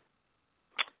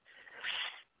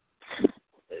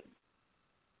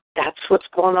that's what's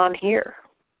going on here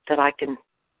that I can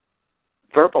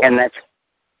verbalize. And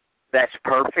that's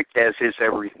perfect, as is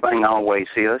everything always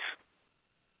is.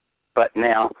 But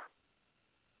now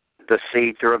the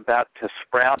seeds are about to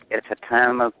sprout. It's a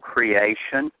time of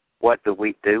creation. What do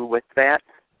we do with that?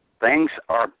 Things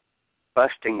are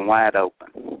busting wide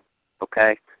open,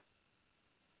 okay?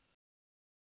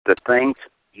 The things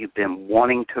you've been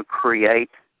wanting to create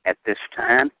at this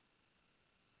time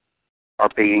are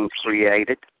being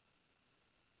created.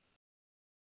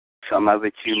 Some of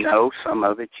it you know, some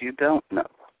of it you don't know.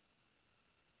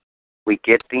 We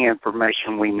get the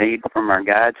information we need from our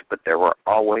guides, but there were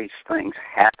always things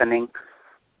happening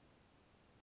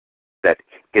that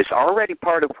is already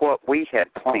part of what we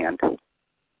had planned.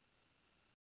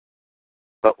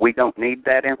 But we don't need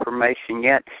that information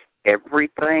yet.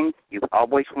 Everything you've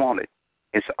always wanted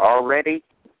is already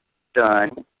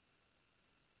done.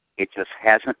 It just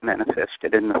hasn't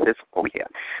manifested in the physical yet.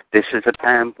 This is a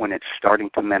time when it's starting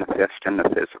to manifest in the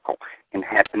physical and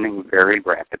happening very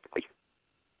rapidly.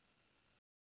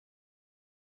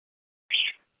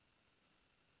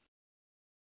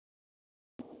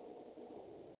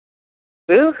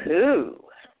 Woo-hoo.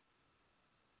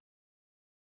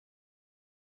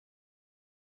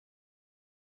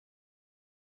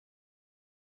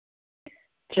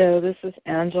 Joe, this is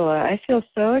Angela. I feel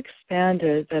so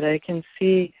expanded that I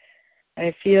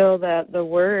feel that the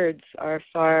words have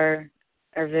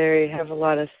a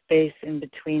lot of space in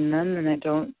between them, and I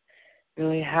don't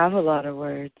really have a lot of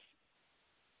words.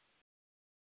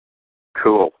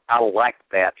 Cool. I like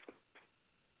that.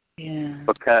 Yeah.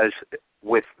 Because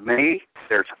with me,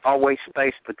 there's always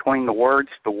space between the words.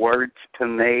 The words, to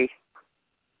me,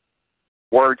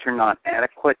 words are not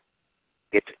adequate.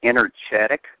 It's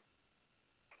energetic.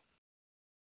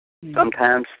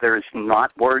 Sometimes there's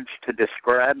not words to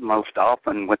describe. Most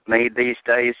often with me these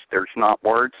days, there's not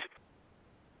words.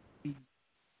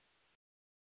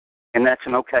 And that's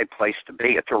an okay place to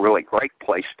be. It's a really great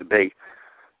place to be,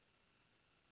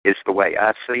 is the way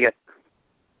I see it.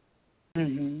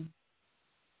 Mm-hmm.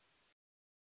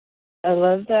 I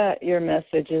love that your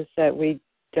message is that we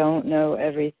don't know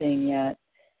everything yet,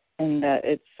 and that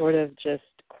it sort of just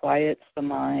quiets the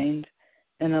mind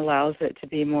and allows it to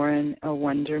be more in a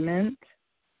wonderment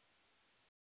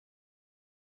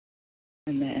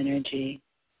and the energy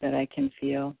that I can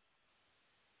feel.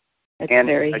 It's and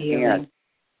very again, healing.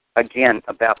 Again,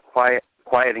 about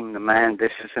quieting the mind,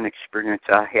 this is an experience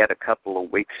I had a couple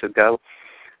of weeks ago.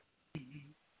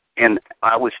 And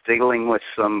I was dealing with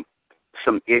some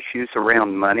issues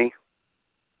around money.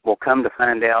 Well, come to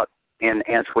find out, and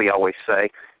as we always say,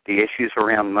 the issues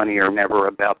around money are never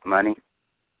about money.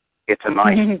 It's a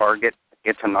nice target.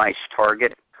 It's a nice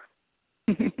target,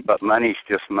 but money's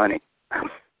just money.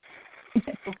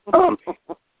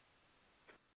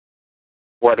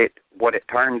 What it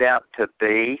turned out to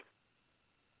be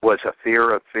was a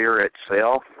fear of fear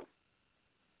itself.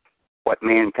 What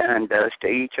mankind does to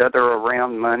each other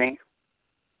around money,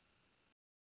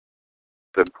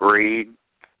 the greed,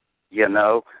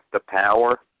 the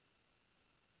power.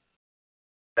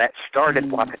 That started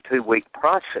like a 2-week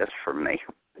process for me.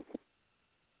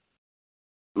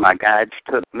 My guides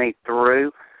took me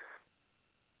through,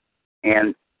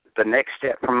 and the next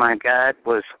step from my guide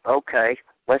was, okay,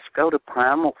 let's go to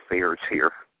primal fears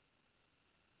here.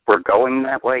 We're going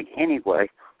that way anyway.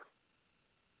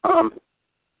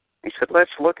 He said, let's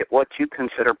look at what you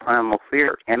consider primal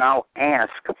fear. And I'll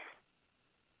ask,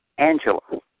 Angela,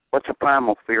 what's a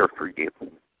primal fear for you?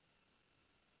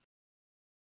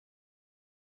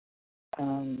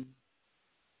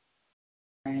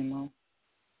 Primal.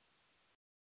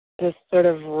 Just sort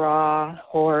of raw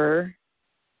horror,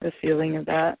 the feeling of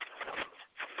that.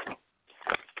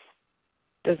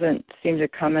 Doesn't seem to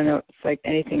come in it's like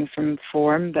anything from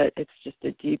form, but it's just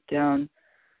a deep down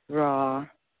raw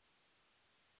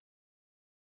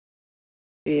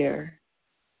fear.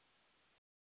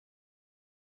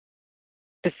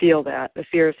 To feel that, the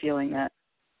fear of feeling that.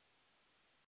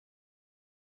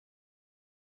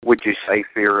 Would you say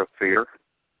fear of fear?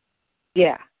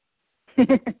 Yeah.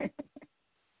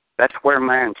 That's where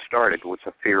mine started, was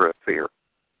a fear of fear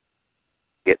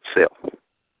itself.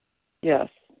 Yes.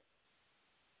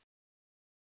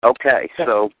 Okay,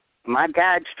 so my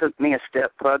guides took me a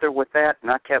step further with that,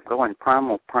 and I kept going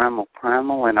primal, primal,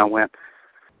 primal, and I went,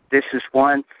 this is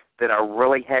one that I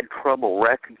really had trouble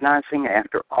recognizing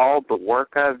after all the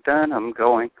work I've done. I'm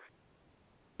going,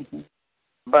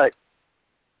 but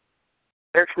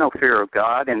there's no fear of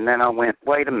God. And then I went,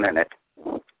 wait a minute,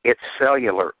 it's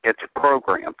cellular, it's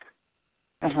programmed.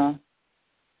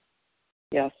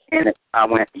 Yes. And I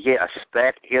went, yes,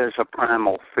 that is a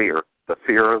primal fear, the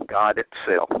fear of God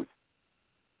itself.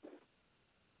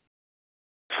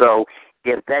 So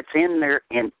if that's in there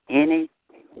in any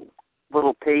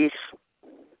little piece,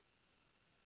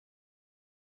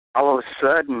 all of a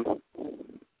sudden,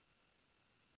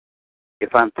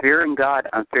 if I'm fearing God,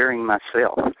 I'm fearing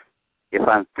myself. If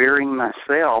I'm fearing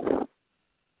myself,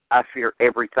 I fear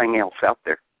everything else out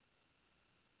there.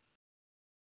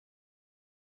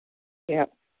 Yep.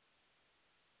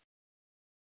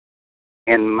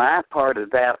 And my part of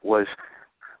that was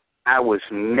I was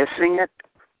missing it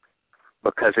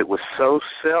because it was so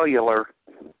cellular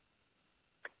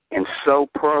and so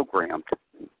programmed.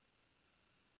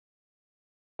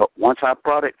 But once I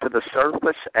brought it to the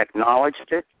surface,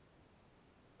 acknowledged it,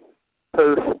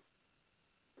 poof,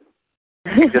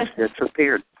 it just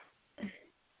disappeared.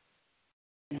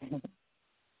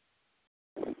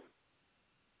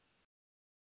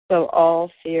 So all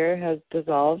fear has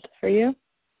dissolved for you?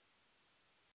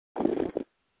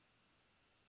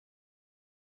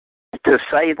 To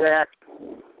say that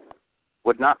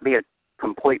would not be a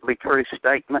completely true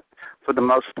statement. For the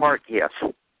most part, yes.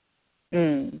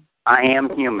 I am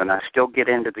human. I still get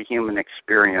into the human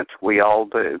experience. We all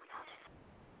do.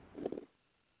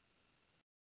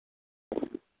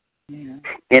 Yeah.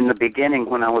 In the beginning,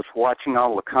 when I was watching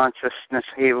all the consciousness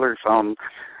healers on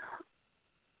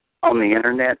the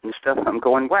internet and stuff, I'm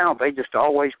going, wow, they just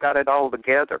always got it all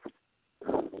together.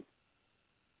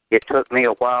 It took me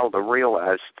a while to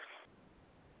realize,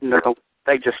 no,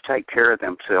 they just take care of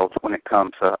themselves when it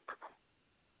comes up.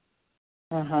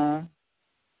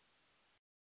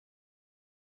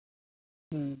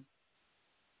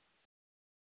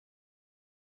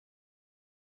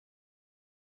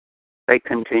 They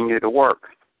continue to work.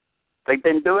 They've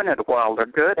been doing it a while. They're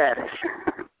good at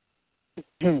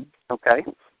it. Okay?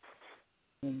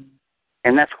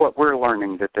 And that's what we're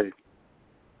learning to do.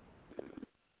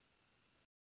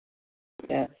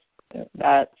 Yes,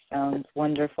 that sounds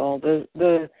wonderful.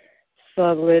 The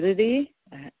solidity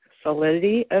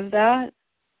of that,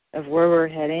 of where we're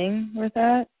heading with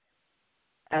that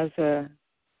as a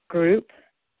group,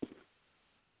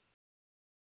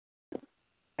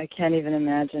 I can't even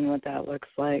imagine what that looks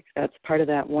like. That's part of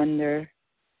that wonder.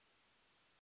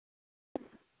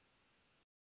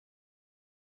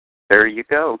 There you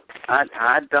go.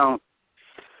 I don't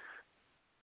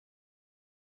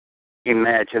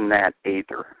imagine that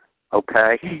either,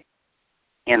 okay?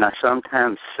 And I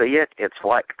sometimes see it. It's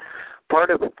like part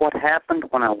of what happened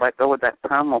when I let go of that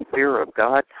primal fear of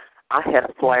God. I had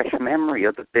a flash memory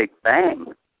of the Big Bang,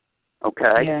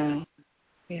 okay? Yeah,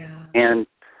 yeah. And,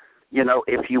 you know,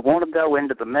 if you want to go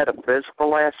into the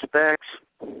metaphysical aspects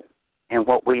and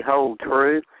what we hold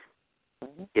true,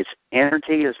 is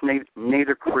energy is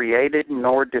neither created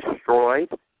nor destroyed.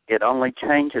 It only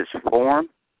changes form.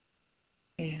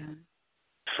 Yeah.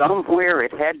 Somewhere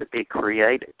it had to be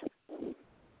created.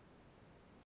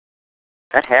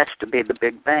 That has to be the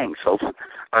Big Bang. So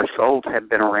our souls have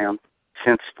been around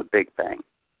since the Big Bang.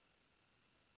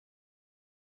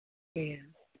 Yeah.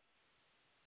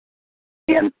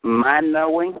 And my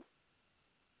knowing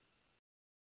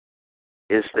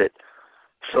is that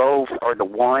souls are the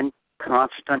one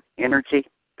constant energy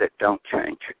that don't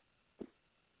change.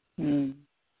 Mm.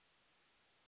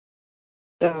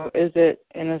 So is it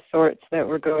in a sorts that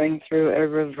we're going through a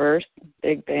reverse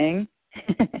Big Bang?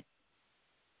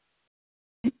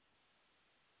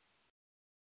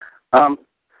 How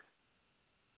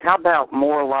about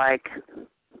more like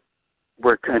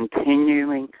we're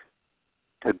continuing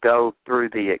to go through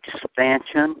the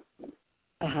expansion?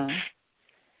 Uh-huh.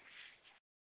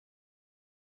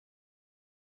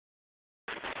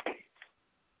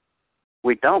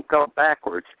 We don't go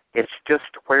backwards. It's just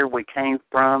where we came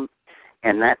from,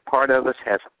 and that part of us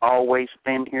has always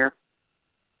been here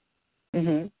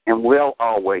Mm-hmm. and will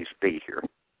always be here.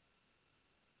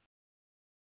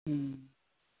 Mm.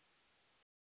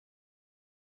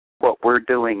 What we're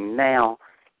doing now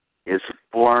is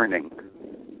learning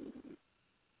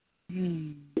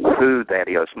who that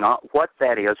is, not what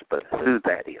that is, but who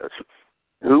that is.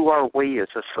 Who are we as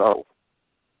a soul?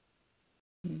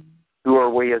 Mm. Who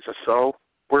are we as a soul?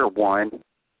 We're one.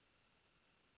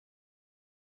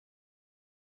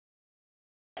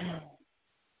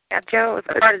 Now, Joe,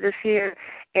 as part of this here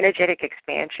energetic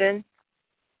expansion,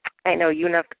 I know you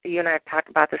and I have talked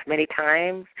about this many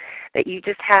times, that you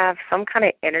just have some kind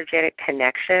of energetic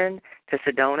connection to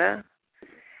Sedona.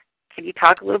 Can you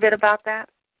talk a little bit about that?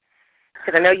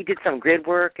 Because I know you did some grid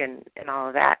work and all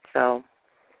of that. So,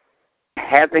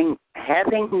 having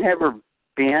never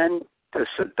been to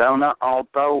Sedona,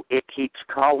 although it keeps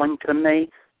calling to me,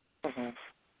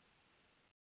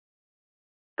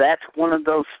 that's one of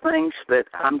those things that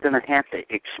I'm going to have to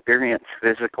experience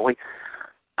physically.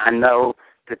 I know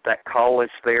that call is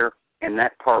there, and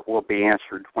that part will be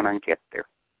answered when I get there.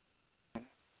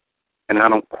 And I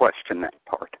don't question that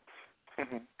part.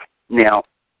 Mm-hmm. Now,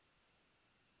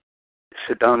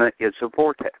 Sedona is a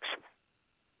vortex,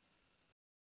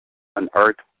 an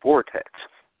earth vortex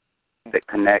that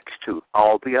connects to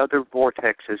all the other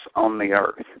vortexes on the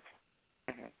earth.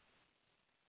 Mm-hmm.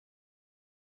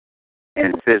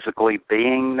 And physically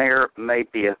being there may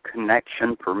be a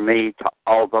connection for me to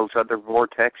all those other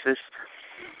vortexes.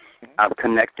 Mm-hmm. I've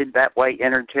connected that way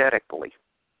energetically.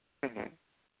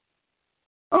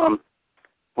 Mm-hmm.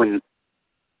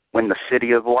 When the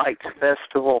City of Lights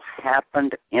Festival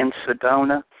happened in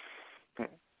Sedona,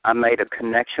 I made a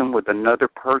connection with another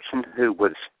person who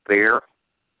was there,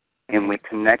 and we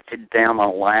connected down a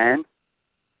line.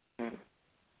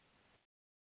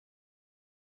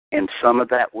 And some of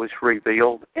that was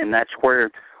revealed, and that's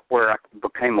where I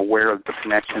became aware of the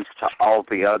connections to all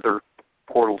the other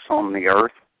portals on the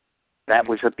earth. That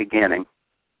was a beginning.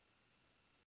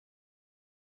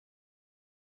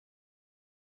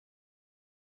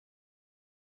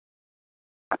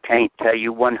 I can't tell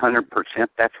you 100%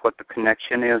 that's what the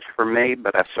connection is for me,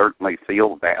 but I certainly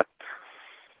feel that.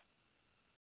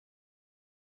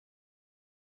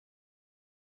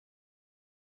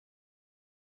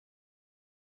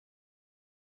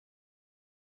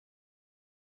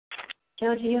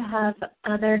 Joe, do you have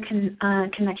other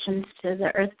connections to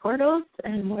the Earth portals,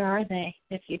 and where are they,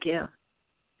 if you do?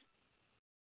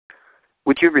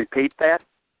 Would you repeat that?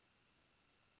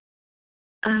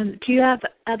 Do you have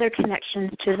other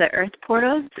connections to the Earth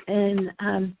portals in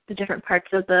the different parts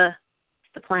of the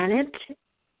planet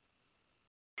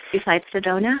besides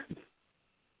Sedona?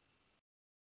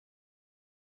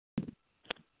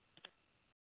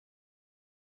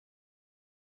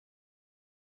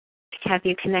 Have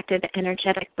you connected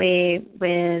energetically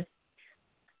with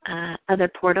other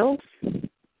portals?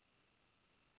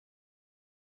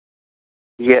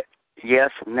 Yeah, yes,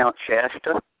 Mount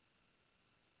Shasta,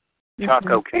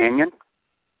 Chaco Canyon,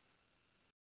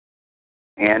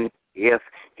 and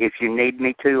if you need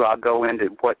me to, I'll go into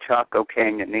what Chaco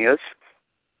Canyon is.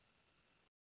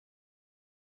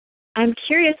 I'm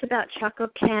curious about Chaco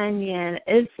Canyon.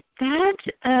 Is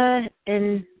that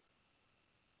in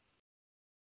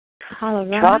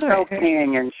Colorado?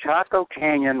 Chaco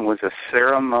Canyon was a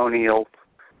ceremonial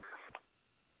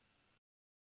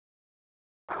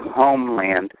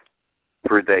homeland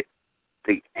for the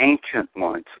ancient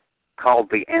ones called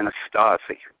the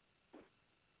Anasazi.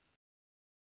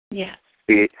 Yes.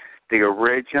 The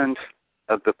origins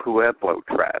of the Pueblo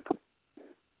tribe.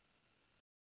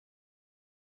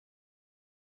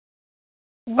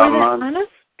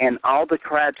 And all the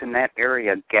tribes in that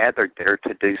area gathered there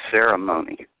to do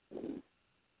ceremony.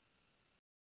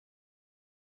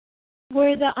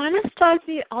 Were the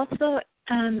Anasazi also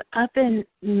up in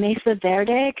Mesa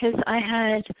Verde? Because I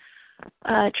had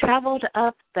traveled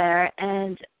up there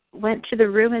and went to the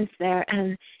ruins there,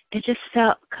 and it just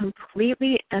felt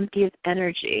completely empty of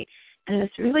energy. And it was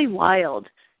really wild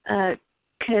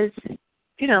because,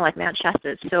 like Mount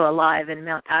Shasta is so alive, and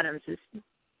Mount Adams is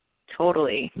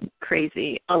totally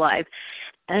crazy alive.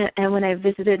 And when I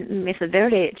visited Mesa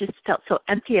Verde, it just felt so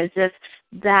empty, as if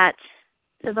that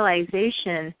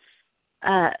civilization,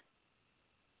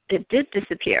 it did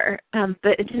disappear,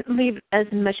 but it didn't leave as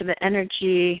much of an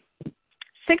energy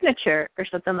signature or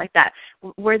something like that.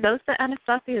 Were those the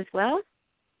Anasazi as well?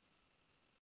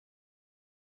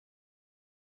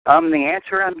 The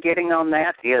answer I'm getting on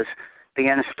that is the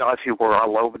Anasazi were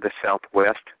all over the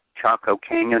Southwest. Chaco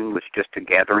Canyon was just a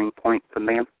gathering point for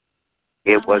them.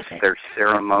 It was their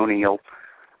ceremonial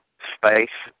space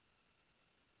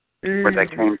where they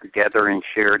came together and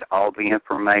shared all the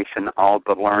information, all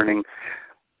the learning,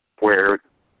 where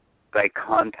they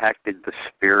contacted the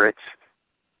spirits.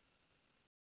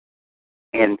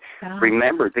 And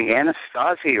remember, the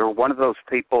Anasazi are one of those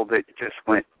people that just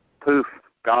went poof,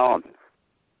 gone.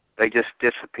 They just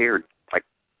disappeared, like,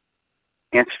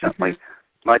 instantly,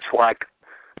 much like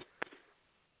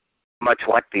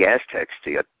the Aztecs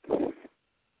did.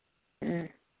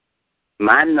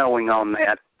 My knowing on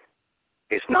that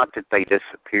is not that they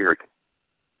disappeared.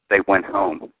 They went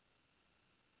home.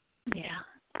 Yeah.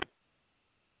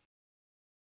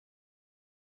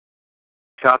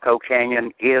 Chaco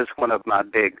Canyon is one of my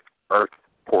big earth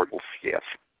portals, yes.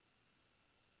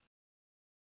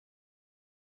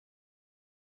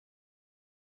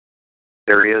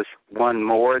 There is one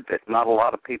more that not a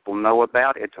lot of people know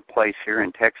about. It's a place here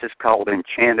in Texas called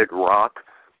Enchanted Rock.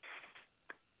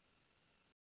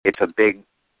 It's a big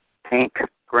pink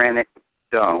granite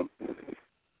dome.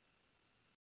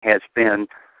 Has been,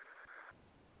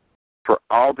 for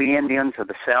all the Indians of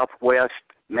the Southwest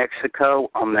Mexico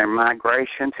on their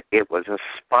migrations, it was a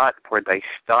spot where they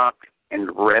stopped and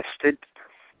rested.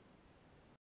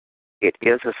 It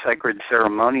is a sacred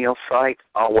ceremonial site,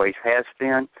 always has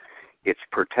been. It's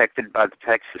protected by the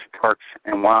Texas Parks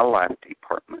and Wildlife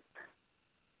Department.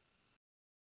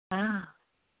 Wow.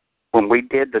 When we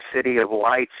did the City of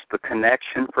Lights, the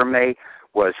connection for me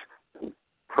was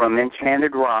from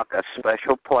Enchanted Rock, a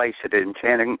special place at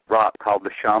Enchanted Rock called the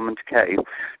Shaman's Cave,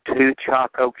 to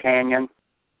Chaco Canyon,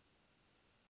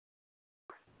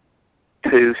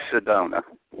 to Sedona.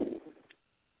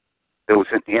 There was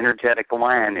an energetic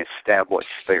line established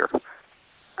there.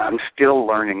 I'm still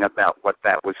learning about what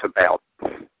that was about.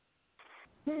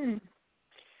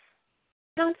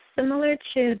 Sounds similar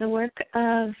to the work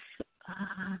of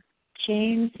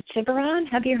James Tiburon.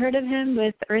 Have you heard of him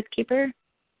with Earthkeeper?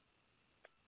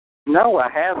 No, I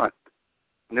haven't.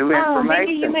 New information.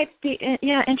 Maybe you might be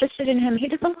interested in him. He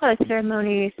does a lot of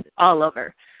ceremonies all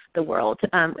over the world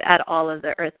at all of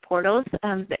the earth portals.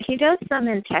 But he does some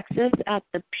in Texas at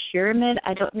the pyramid.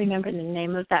 I don't remember the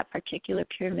name of that particular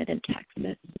pyramid in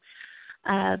Texas.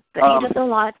 But he does a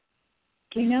lot.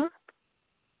 Do you know?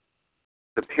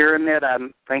 The pyramid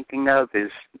I'm thinking of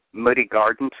is Moody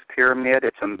Gardens Pyramid.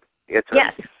 It's a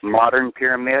yes. modern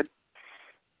pyramid.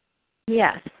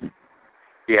 Yes.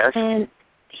 Yes. And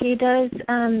he does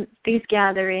these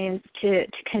gatherings to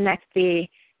connect the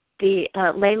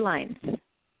ley lines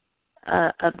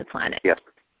of the planet. Yes.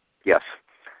 Yes.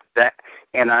 That,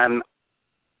 and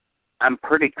I'm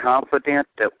pretty confident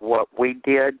that what we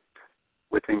did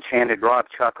with Enchanted Rock,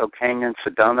 Chaco Canyon,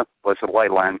 Sedona was a ley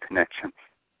line connection.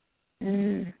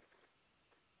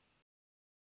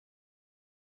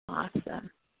 Awesome.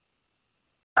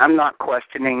 I'm not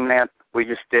questioning that. We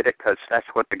just did it because that's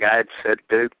what the guide said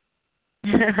do.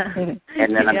 And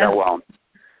then I go on.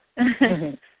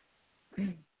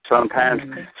 Sometimes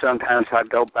I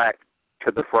go back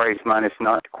to the phrase, mine is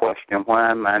not to question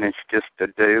why, mine is just to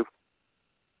do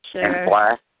and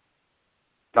why.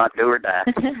 Not do or die.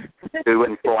 Do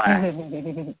and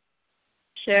fly.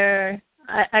 Sure.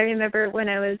 I remember when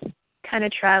I was kind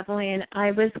of traveling,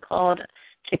 I was called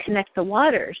to connect the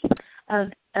waters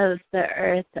of the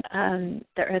earth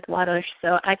waters.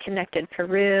 So I connected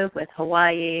Peru with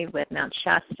Hawaii, with Mount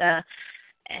Shasta,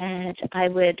 and I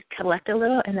would collect a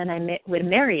little, and then I would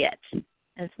marry it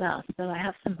as well. So I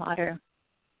have some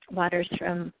waters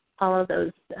from all of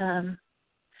those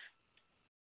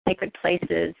sacred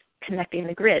places, connecting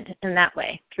the grid in that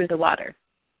way through the water.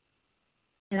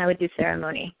 And I would do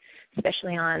ceremony,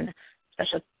 especially on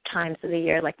special times of the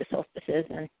year like the solstices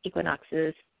and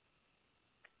equinoxes.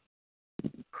 So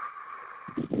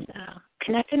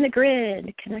connecting the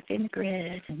grid.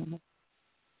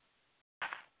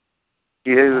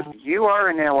 You are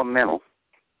an elemental,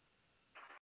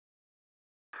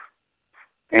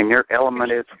 and your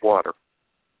element is water.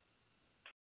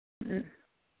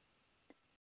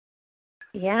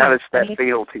 Yeah. How does that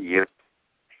feel to you?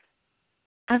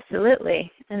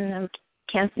 Absolutely. And I'm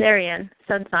Cancerian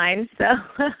sun sign, so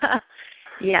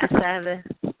yes, I have a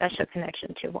special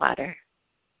connection to water.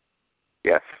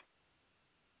 Yes.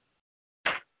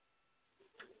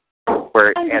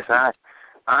 Whereas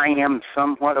I am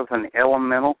somewhat of an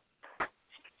elemental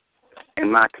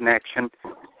in my connection.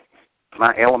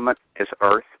 My element is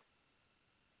earth.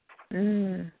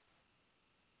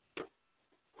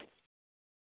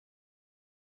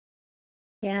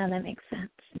 Yeah, that makes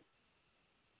sense.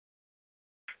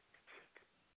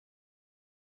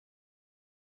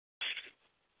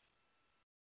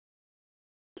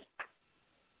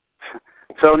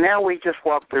 So now we just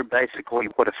walked through basically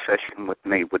what a session with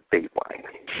me would be like.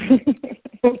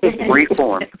 Free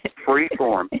form.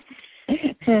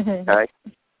 Okay.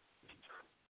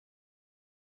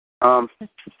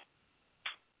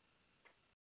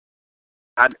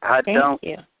 I don't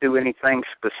do anything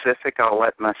specific. I'll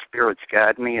let my spirits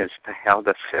guide me as to how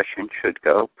the session should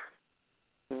go.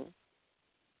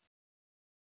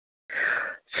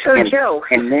 So, Joe.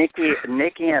 And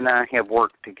Nikki and I have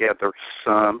worked together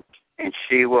some, and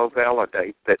she will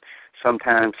validate that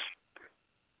sometimes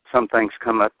some things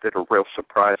come up that are real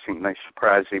surprising. They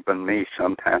surprise even me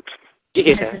sometimes.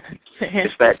 Yeah.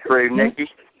 Is that true, Nikki?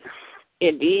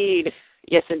 Indeed.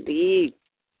 Yes, indeed.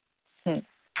 The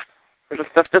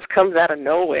stuff just comes out of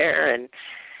nowhere, and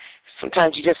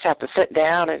sometimes you just have to sit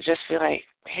down and just feel like,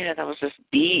 man, that was just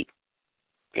deep.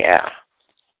 Yeah.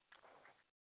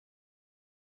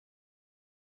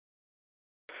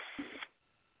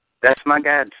 That's my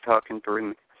guides talking through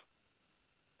me.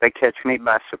 They catch me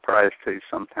by surprise, too,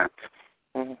 sometimes.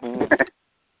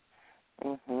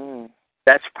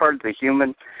 That's part of the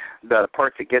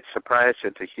part that gets surprised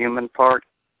is the human part.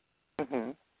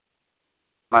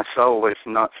 My soul is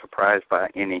not surprised by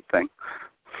anything.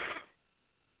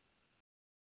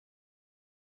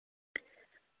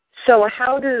 So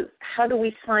how do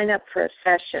we sign up for a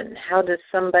session? How does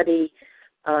somebody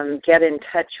get in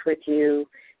touch with you?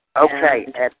 Okay,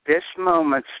 at this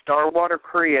moment, Starwater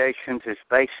Creations is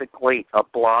basically a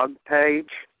blog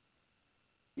page.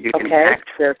 You can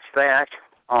access that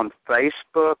on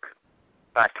Facebook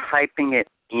by typing it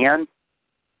in.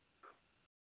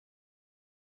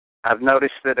 I've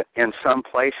noticed that in some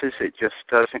places it just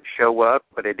doesn't show up,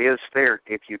 but it is there.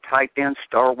 If you type in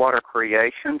Starwater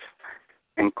Creations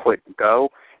and click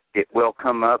go, it will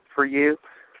come up for you.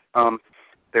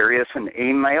 There is an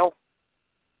email.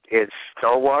 It's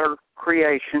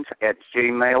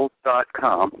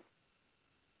starwatercreations@gmail.com.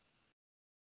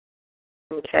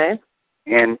 Okay.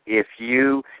 And if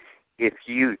you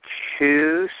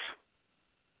choose,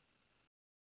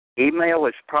 email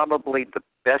is probably the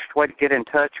best way to get in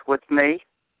touch with me.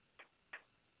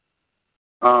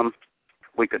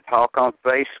 We could talk on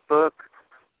Facebook.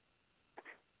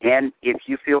 And if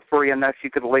you feel free enough, you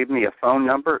could leave me a phone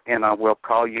number, and I will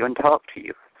call you and talk to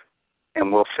you.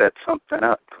 And we'll set something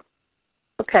up.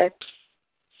 Okay.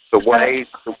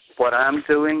 What I'm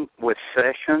doing with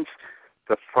sessions,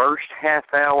 the first half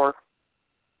hour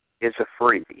is a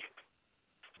freebie.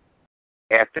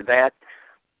 After that,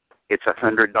 it's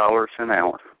 $100 an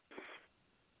hour.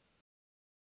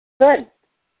 Good.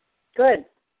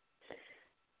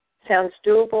 Sounds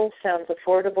doable, sounds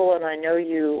affordable, and I know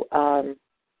you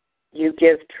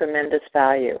give tremendous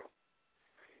value.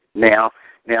 Now,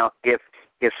 if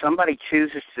somebody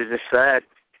chooses to decide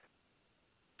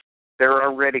they're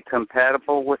already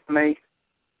compatible with me,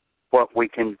 what we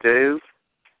can do,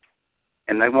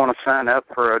 and they want to sign up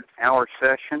for an hour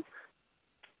session,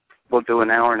 we'll do an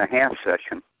hour and a half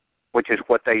session, which is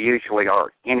what they usually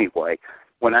are anyway.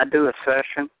 When I do a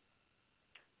session,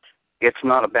 it's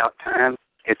not about time.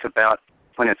 It's about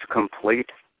when it's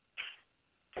complete.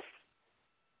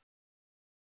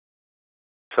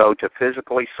 So to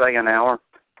physically say an hour,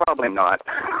 probably not.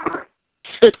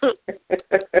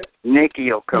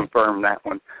 Nikki will confirm that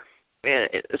one.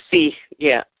 See,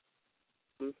 yeah.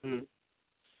 Mm-hmm.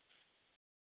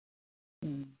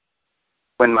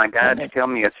 When my guides tell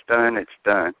me it's done,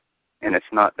 and it's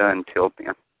not done till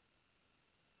then.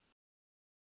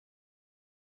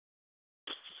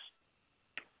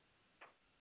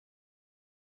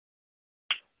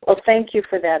 Well, thank you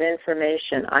for that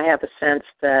information. I have a sense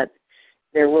that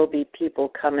there will be people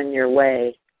coming your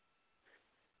way.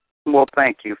 Well,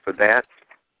 thank you for that.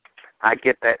 I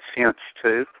get that sense,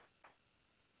 too.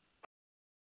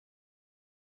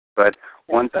 But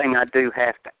one thing I do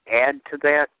have to add to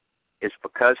that is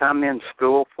because I'm in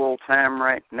school full-time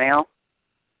right now,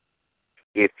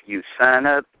 if you sign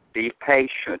up, be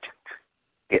patient.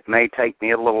 It may take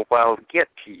me a little while to get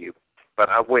to you, but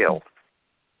I will.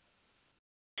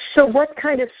 So what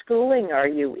kind of schooling are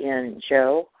you in,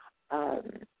 Joe?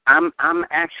 I'm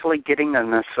actually getting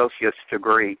an associate's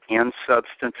degree in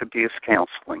substance abuse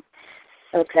counseling.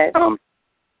 Okay.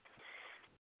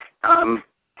 I'm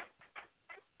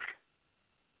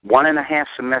 1.5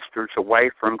 semesters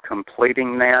away from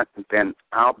completing that. Then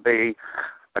I'll be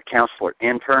a counselor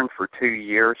intern for 2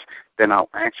 years. Then I'll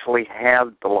actually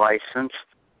have the license,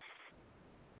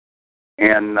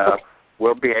 and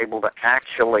we'll be able to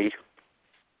actually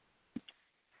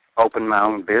open my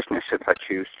own business if I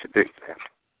choose to do that.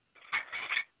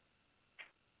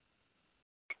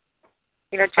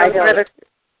 You know, Joe,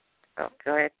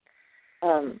 go ahead.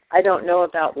 I don't know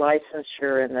about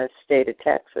licensure in the state of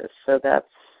Texas, so that's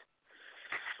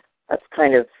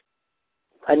kind of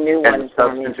a new one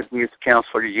for me. As a substance abuse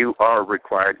counselor, you are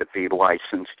required to be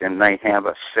licensed, and they have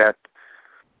a set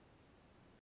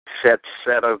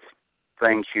of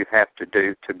things you have to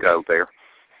do to go there.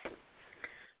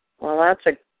 Well,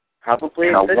 that's probably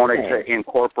a good thing. I wanted to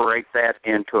incorporate that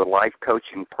into a life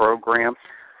coaching program,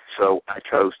 so I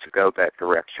chose to go that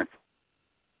direction.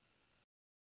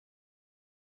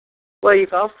 Well,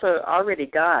 you've also already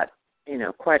got,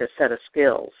 quite a set of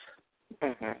skills.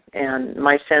 Mm-hmm. And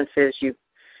my sense is you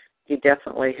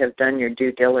definitely have done your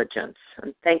due diligence.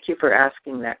 And thank you for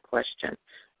asking that question.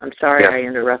 I'm sorry I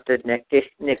interrupted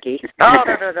Nikki. Oh,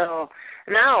 no.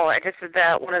 No, just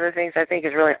that one of the things I think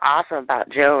is really awesome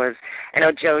about Joe is, I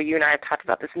know, Joe, you and I have talked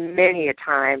about this many a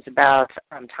times about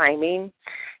timing,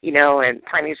 and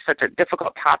timing is such a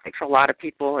difficult topic for a lot of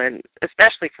people, and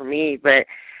especially for me, but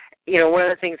one of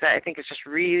the things that I think is just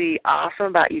really awesome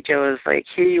about you, Joe, is like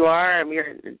here you are, and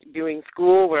you're doing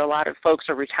school where a lot of folks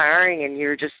are retiring, and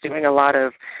you're just doing a lot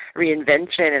of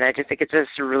reinvention, and I just think it's just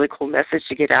a really cool message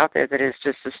to get out there that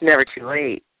it's never too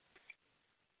late.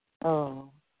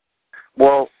 Oh.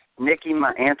 Well, Nikki,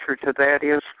 my answer to that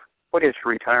is, what is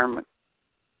retirement?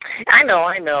 I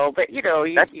know, but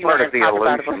that's you part and of the talked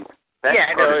about it illusion. before. That's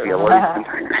I part know. of the illusion.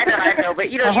 I know, but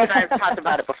you and I have talked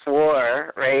about it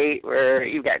before, right? Where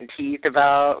you've gotten teased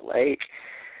about like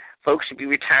folks should be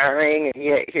retiring, and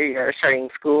yet here you are starting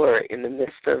school or in the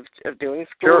midst of doing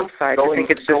school. Sure. So I think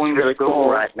it's going really to school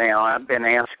cool right now. I've been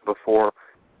asked before,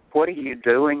 what are you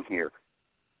doing here?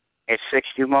 At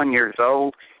 61 years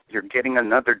old, you're getting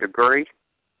another degree?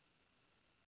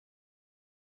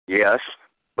 Yes,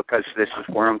 because this is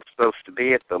where I'm supposed to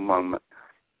be at the moment.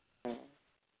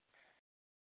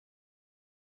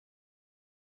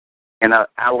 And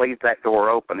I'll leave that door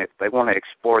open. If they want to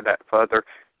explore that further,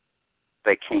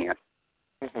 they can.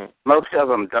 Mm-hmm. Most of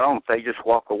them don't. They just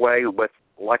walk away with,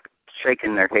 like,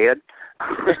 shaking their head.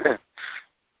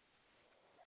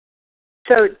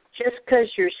 So just because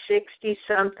you're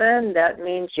 60-something, that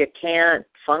means you can't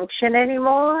function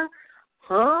anymore?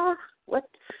 Huh? What?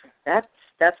 That's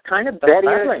kind of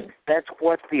befuddling. That's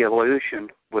what the illusion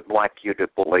would like you to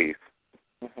believe.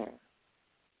 Mm-hmm.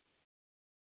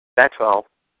 That's all.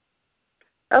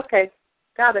 Okay,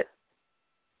 got it.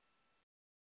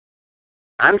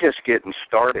 I'm just getting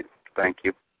started. Thank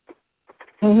you.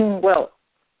 Mm-hmm. Well,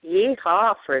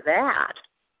 yeehaw for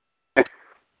that.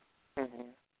 Mm-hmm.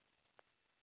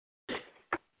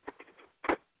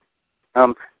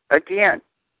 Again,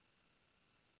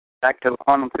 back to the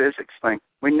quantum physics thing.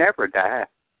 We never die.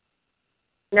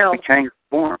 No. We change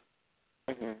form.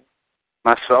 Mm-hmm.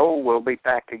 My soul will be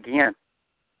back again.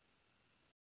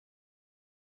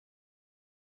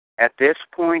 At this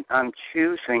point, I'm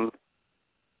choosing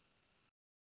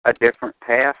a different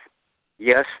path.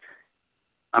 Yes,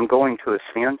 I'm going to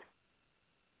ascend,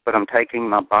 but I'm taking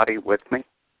my body with me.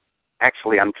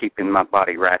 Actually, I'm keeping my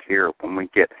body right here when we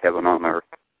get heaven on earth.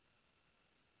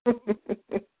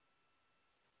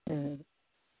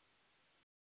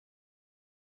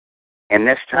 And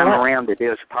this time around, it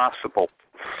is possible.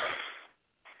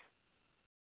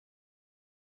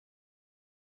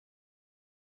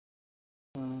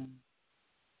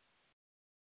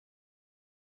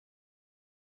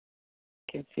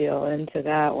 Can feel into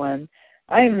that one.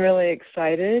 I'm really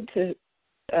excited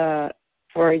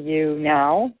for you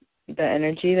now. The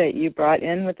energy that you brought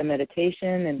in with the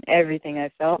meditation and everything I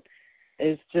felt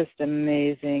is just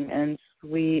amazing and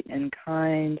sweet and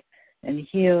kind and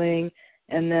healing.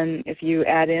 And then if you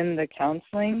add in the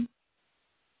counseling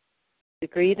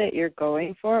degree that you're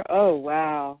going for, oh,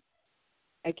 wow.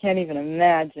 I can't even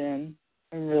imagine.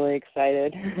 I'm really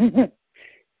excited.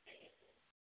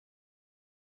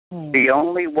 The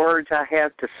only words I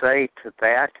have to say to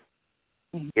that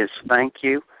is thank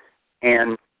you.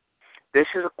 And this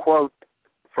is a quote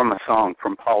from a song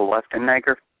from Paul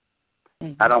Leftenegger.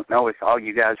 I don't know if all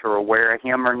you guys are aware of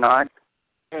him or not,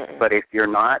 but if you're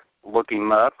not, look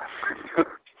him up.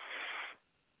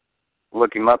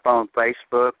 Look him up on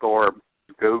Facebook or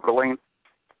Google him.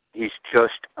 He's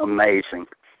just amazing.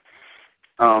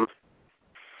 The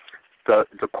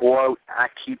quote I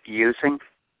keep using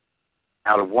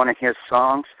out of one of his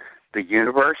songs, the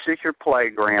universe is your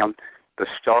playground, the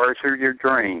stars are your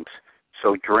dreams.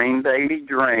 So dream, baby,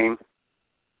 dream,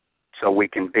 so we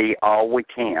can be all we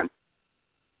can.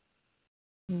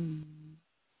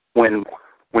 When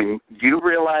you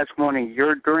realize one of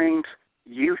your dreams,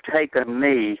 you've taken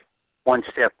me one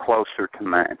step closer to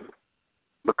mine,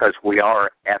 because we are,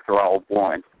 after all,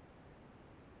 one.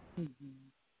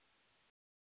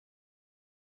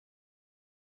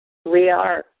 We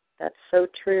are. That's so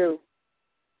true.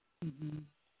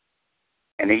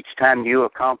 And each time you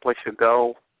accomplish a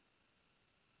goal,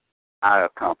 I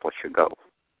accomplish a goal.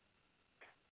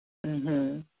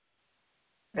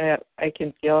 Yeah, I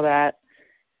can feel that.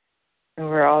 And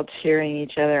we're all cheering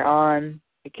each other on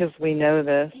because we know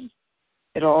this.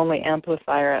 It'll only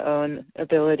amplify our own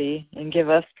ability and give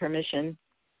us permission,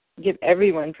 give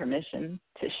everyone permission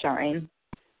to shine.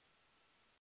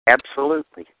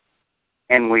 Absolutely.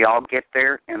 And we all get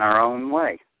there in our own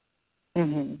way.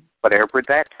 Whatever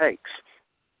that takes.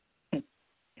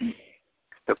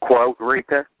 The quote,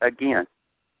 Rika, again,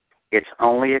 it's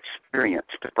only experience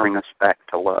to bring us back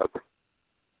to love.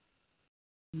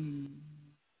 And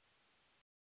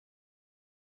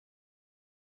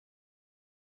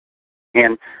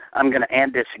I'm going to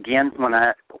add this again. When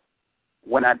I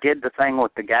did the thing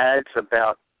with the guides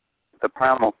about the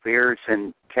primal fears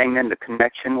and came into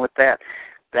connection with that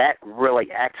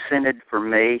really accented for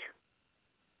me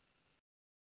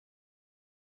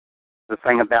the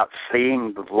thing about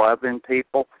seeing the love in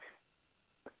people.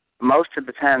 Most of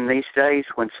the time these days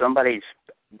when somebody's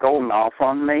going off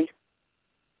on me,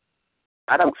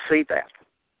 I don't see that.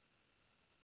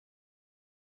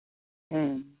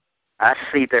 I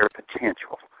see their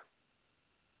potential.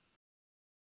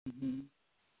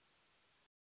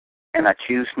 And I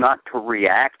choose not to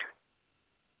react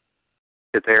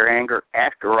to their anger.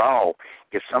 After all,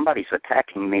 if somebody's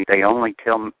attacking me, they're only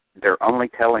telling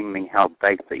me how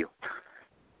they feel.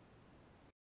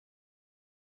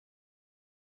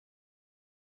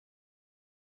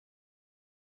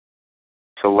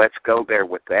 So let's go there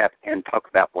with that and talk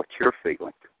about what you're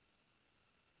feeling.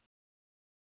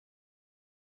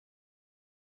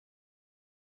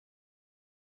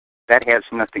 That has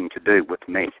nothing to do with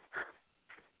me.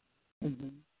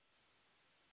 And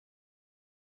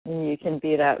you can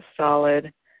be that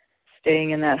solid,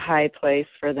 staying in that high place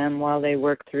for them while they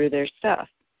work through their stuff.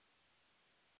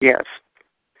 Yes.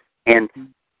 And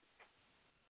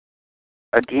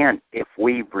again, if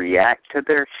we react to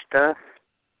their stuff,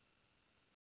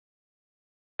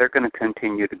 they're going to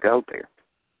continue to go there.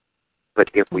 But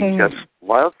if we just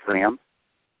love them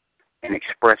and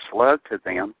express love to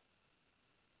them,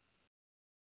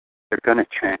 they're going to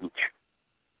change.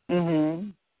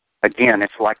 Again,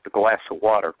 it's like the glass of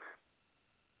water.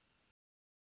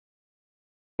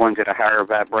 One's at a higher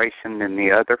vibration than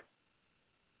the other.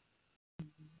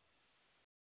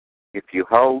 If you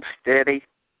hold steady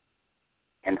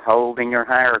and hold in your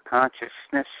higher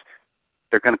consciousness,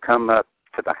 they're going to come up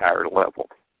to the higher level.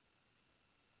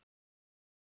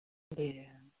 Yeah.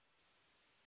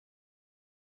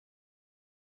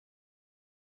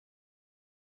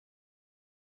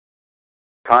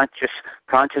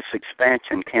 Conscious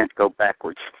expansion can't go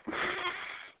backwards.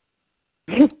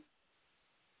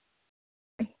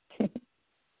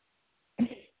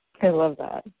 I love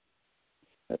that.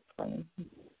 That's funny.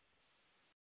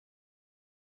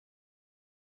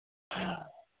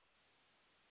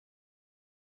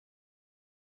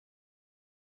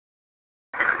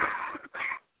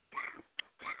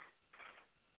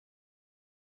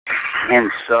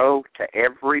 And so, to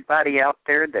everybody out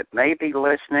there that may be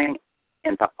listening,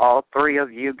 and to all three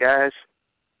of you guys,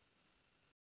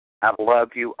 I love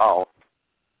you all.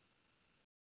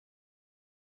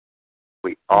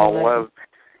 We all love.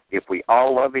 If we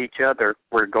all love each other,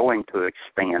 we're going to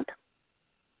expand.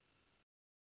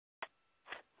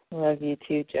 Love you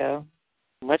too, Joe.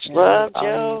 Much love,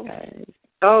 Joe.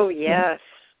 Oh, yes.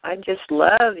 I just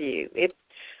love you.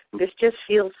 This just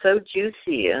feels so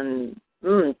juicy and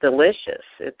delicious.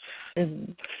 It's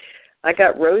I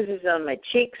got roses on my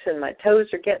cheeks and my toes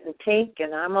are getting pink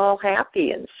and I'm all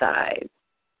happy inside.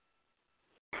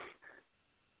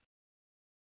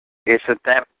 Isn't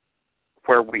that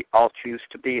where we all choose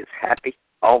to be, is happy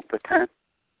all the time?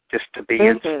 Just to be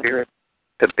in spirit,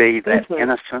 to be that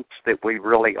innocence that we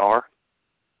really are?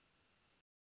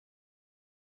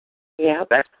 Yeah.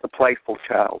 That's the playful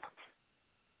child.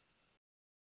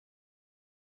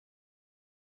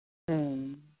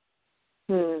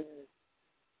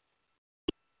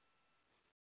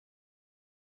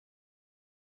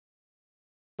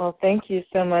 Well, thank you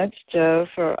so much, Joe,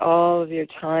 for all of your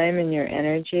time and your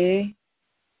energy.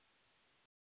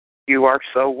 You are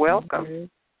so welcome.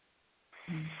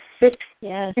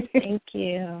 Yes, thank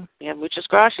you. Yeah, muchas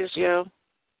gracias, Joe.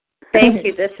 Thank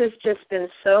you. This has just been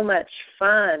so much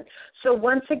fun. So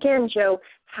once again, Joe,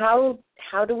 how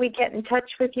do we get in touch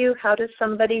with you? How does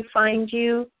somebody find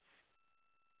you?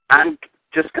 I'm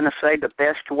just going to say the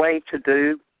best way to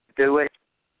do it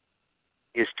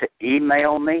is to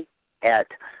email me at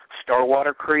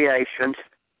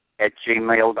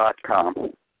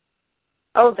starwatercreations@gmail.com.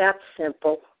 Oh, that's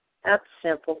simple. That's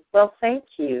simple. Well, thank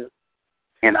you.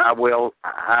 And I will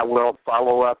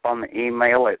follow up on the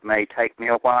email. It may take me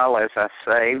a while, as I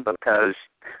say, because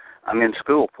I'm in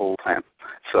school full time.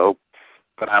 So,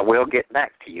 but I will get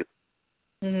back to you.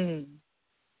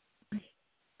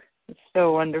 It's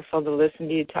so wonderful to listen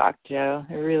to you talk, Joe.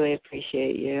 I really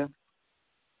appreciate you.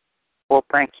 Well,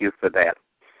 thank you for that.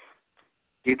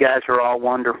 You guys are all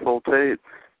wonderful, too.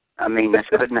 I mean, this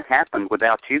couldn't have happened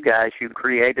without you guys. You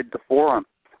created the forum.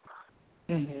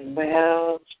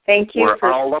 Well, thank you. We're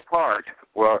all a part.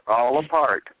 We're all a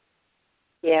part.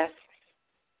 Yes.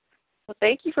 Well,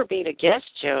 thank you for being a guest,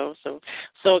 Joe. So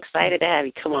excited to have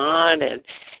you come on and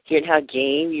hearing how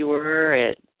game you were,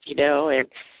 and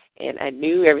and I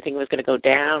knew everything was going to go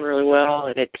down really well,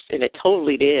 and it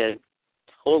totally did.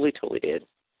 Totally did.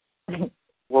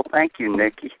 Well, thank you,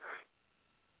 Nikki.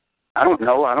 I don't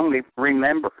know. I don't even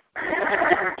remember.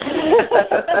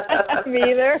 Me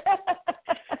either.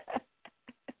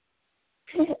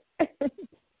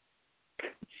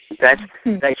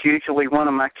 That's usually one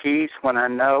of my keys when I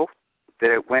know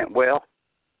that it went well.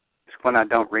 It's when I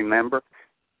don't remember.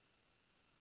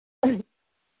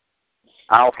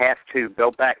 I'll have to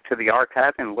go back to the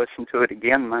archive and listen to it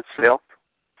again myself.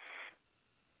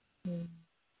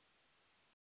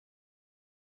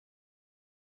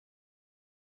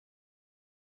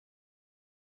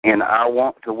 And I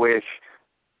want to wish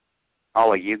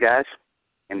all of you guys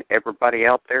and everybody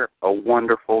out there a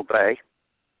wonderful day.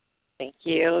 Thank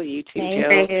you. You too, Joe.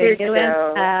 Thank you,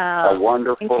 Joe. A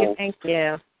wonderful, Thank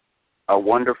you. A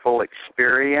wonderful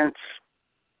experience.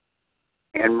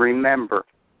 And remember,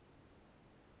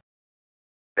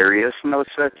 there is no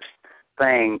such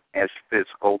thing as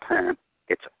physical time.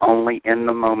 It's only in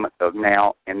the moment of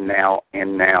now and now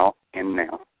and now and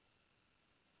now.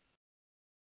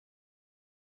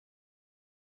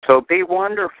 So be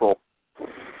wonderful.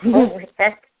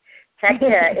 Heck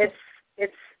yeah!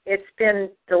 It's been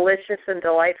delicious and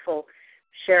delightful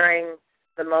sharing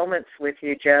the moments with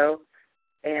you, Joe.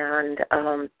 And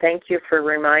thank you for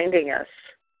reminding us.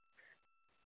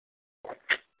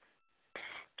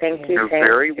 Thank you. You're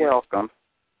very welcome.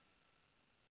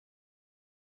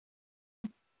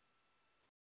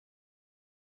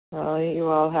 Well, you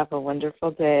all have a wonderful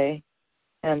day,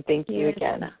 and thank you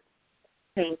again.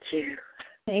 Thank you.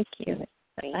 Thank you.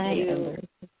 Thank you.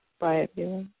 Bye,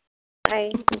 everyone.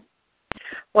 Bye.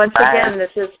 Once again,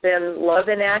 this has been Love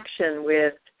in Action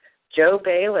with Joe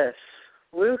Bayliss.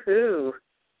 Woohoo!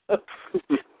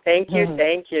 Thank you.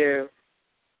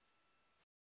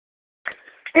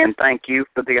 And thank you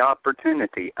for the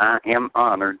opportunity. I am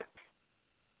honored.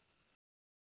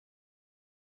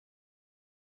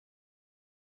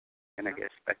 And I guess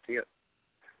that's it.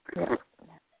 Yeah.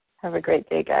 Have a great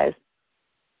day, guys.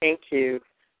 Thank you.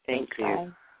 Thank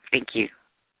you. Thank you.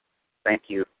 Thank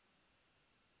you.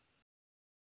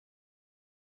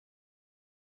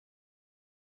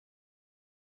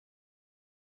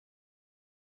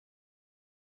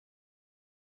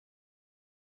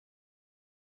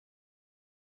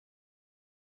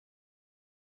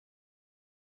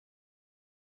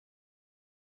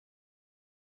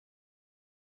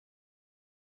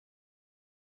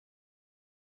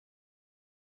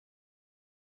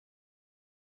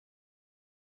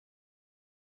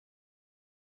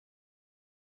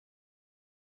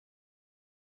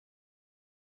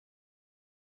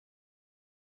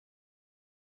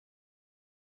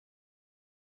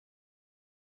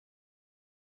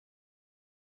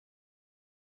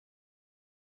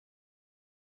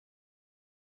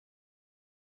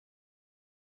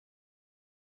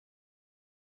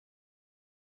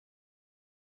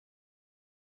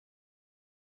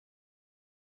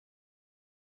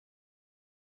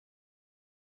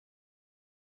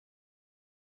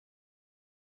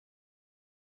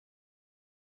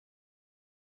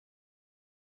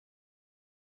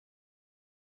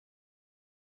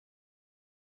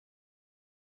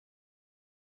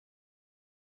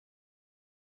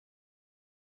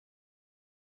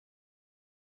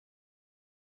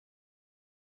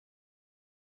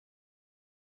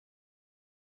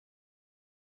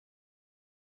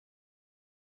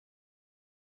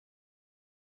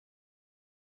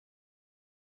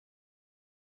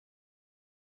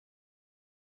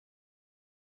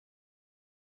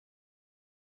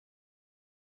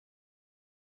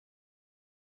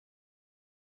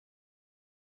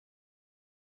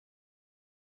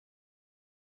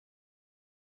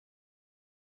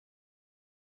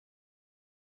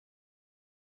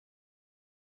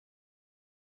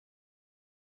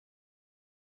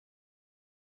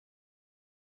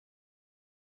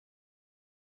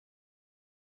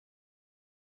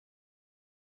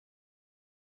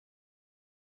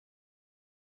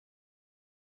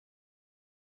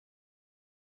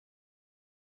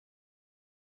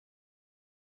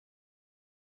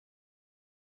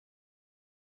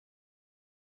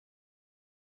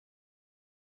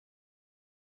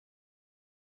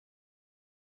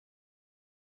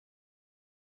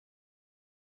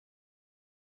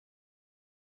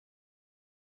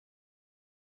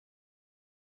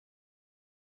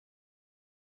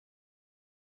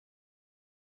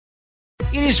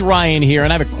 It is Ryan here,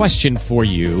 and I have a question for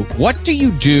you. What do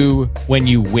you do when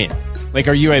you win? Like,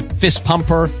 are you a fist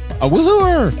pumper, a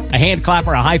woohooer, a hand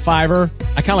clapper, a high fiver?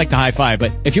 I kind of like the high five,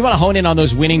 but if you want to hone in on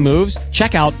those winning moves,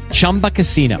 check out Chumba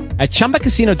Casino. At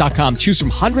ChumbaCasino.com, choose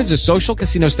from hundreds of social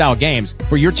casino-style games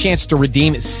for your chance to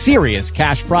redeem serious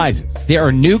cash prizes. There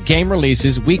are new game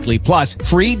releases weekly, plus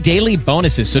free daily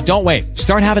bonuses. So don't wait.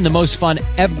 Start having the most fun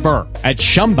ever at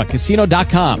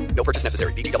ChumbaCasino.com. No purchase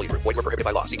necessary. VGW Group. Void where prohibited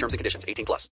by law. See terms and conditions. 18+.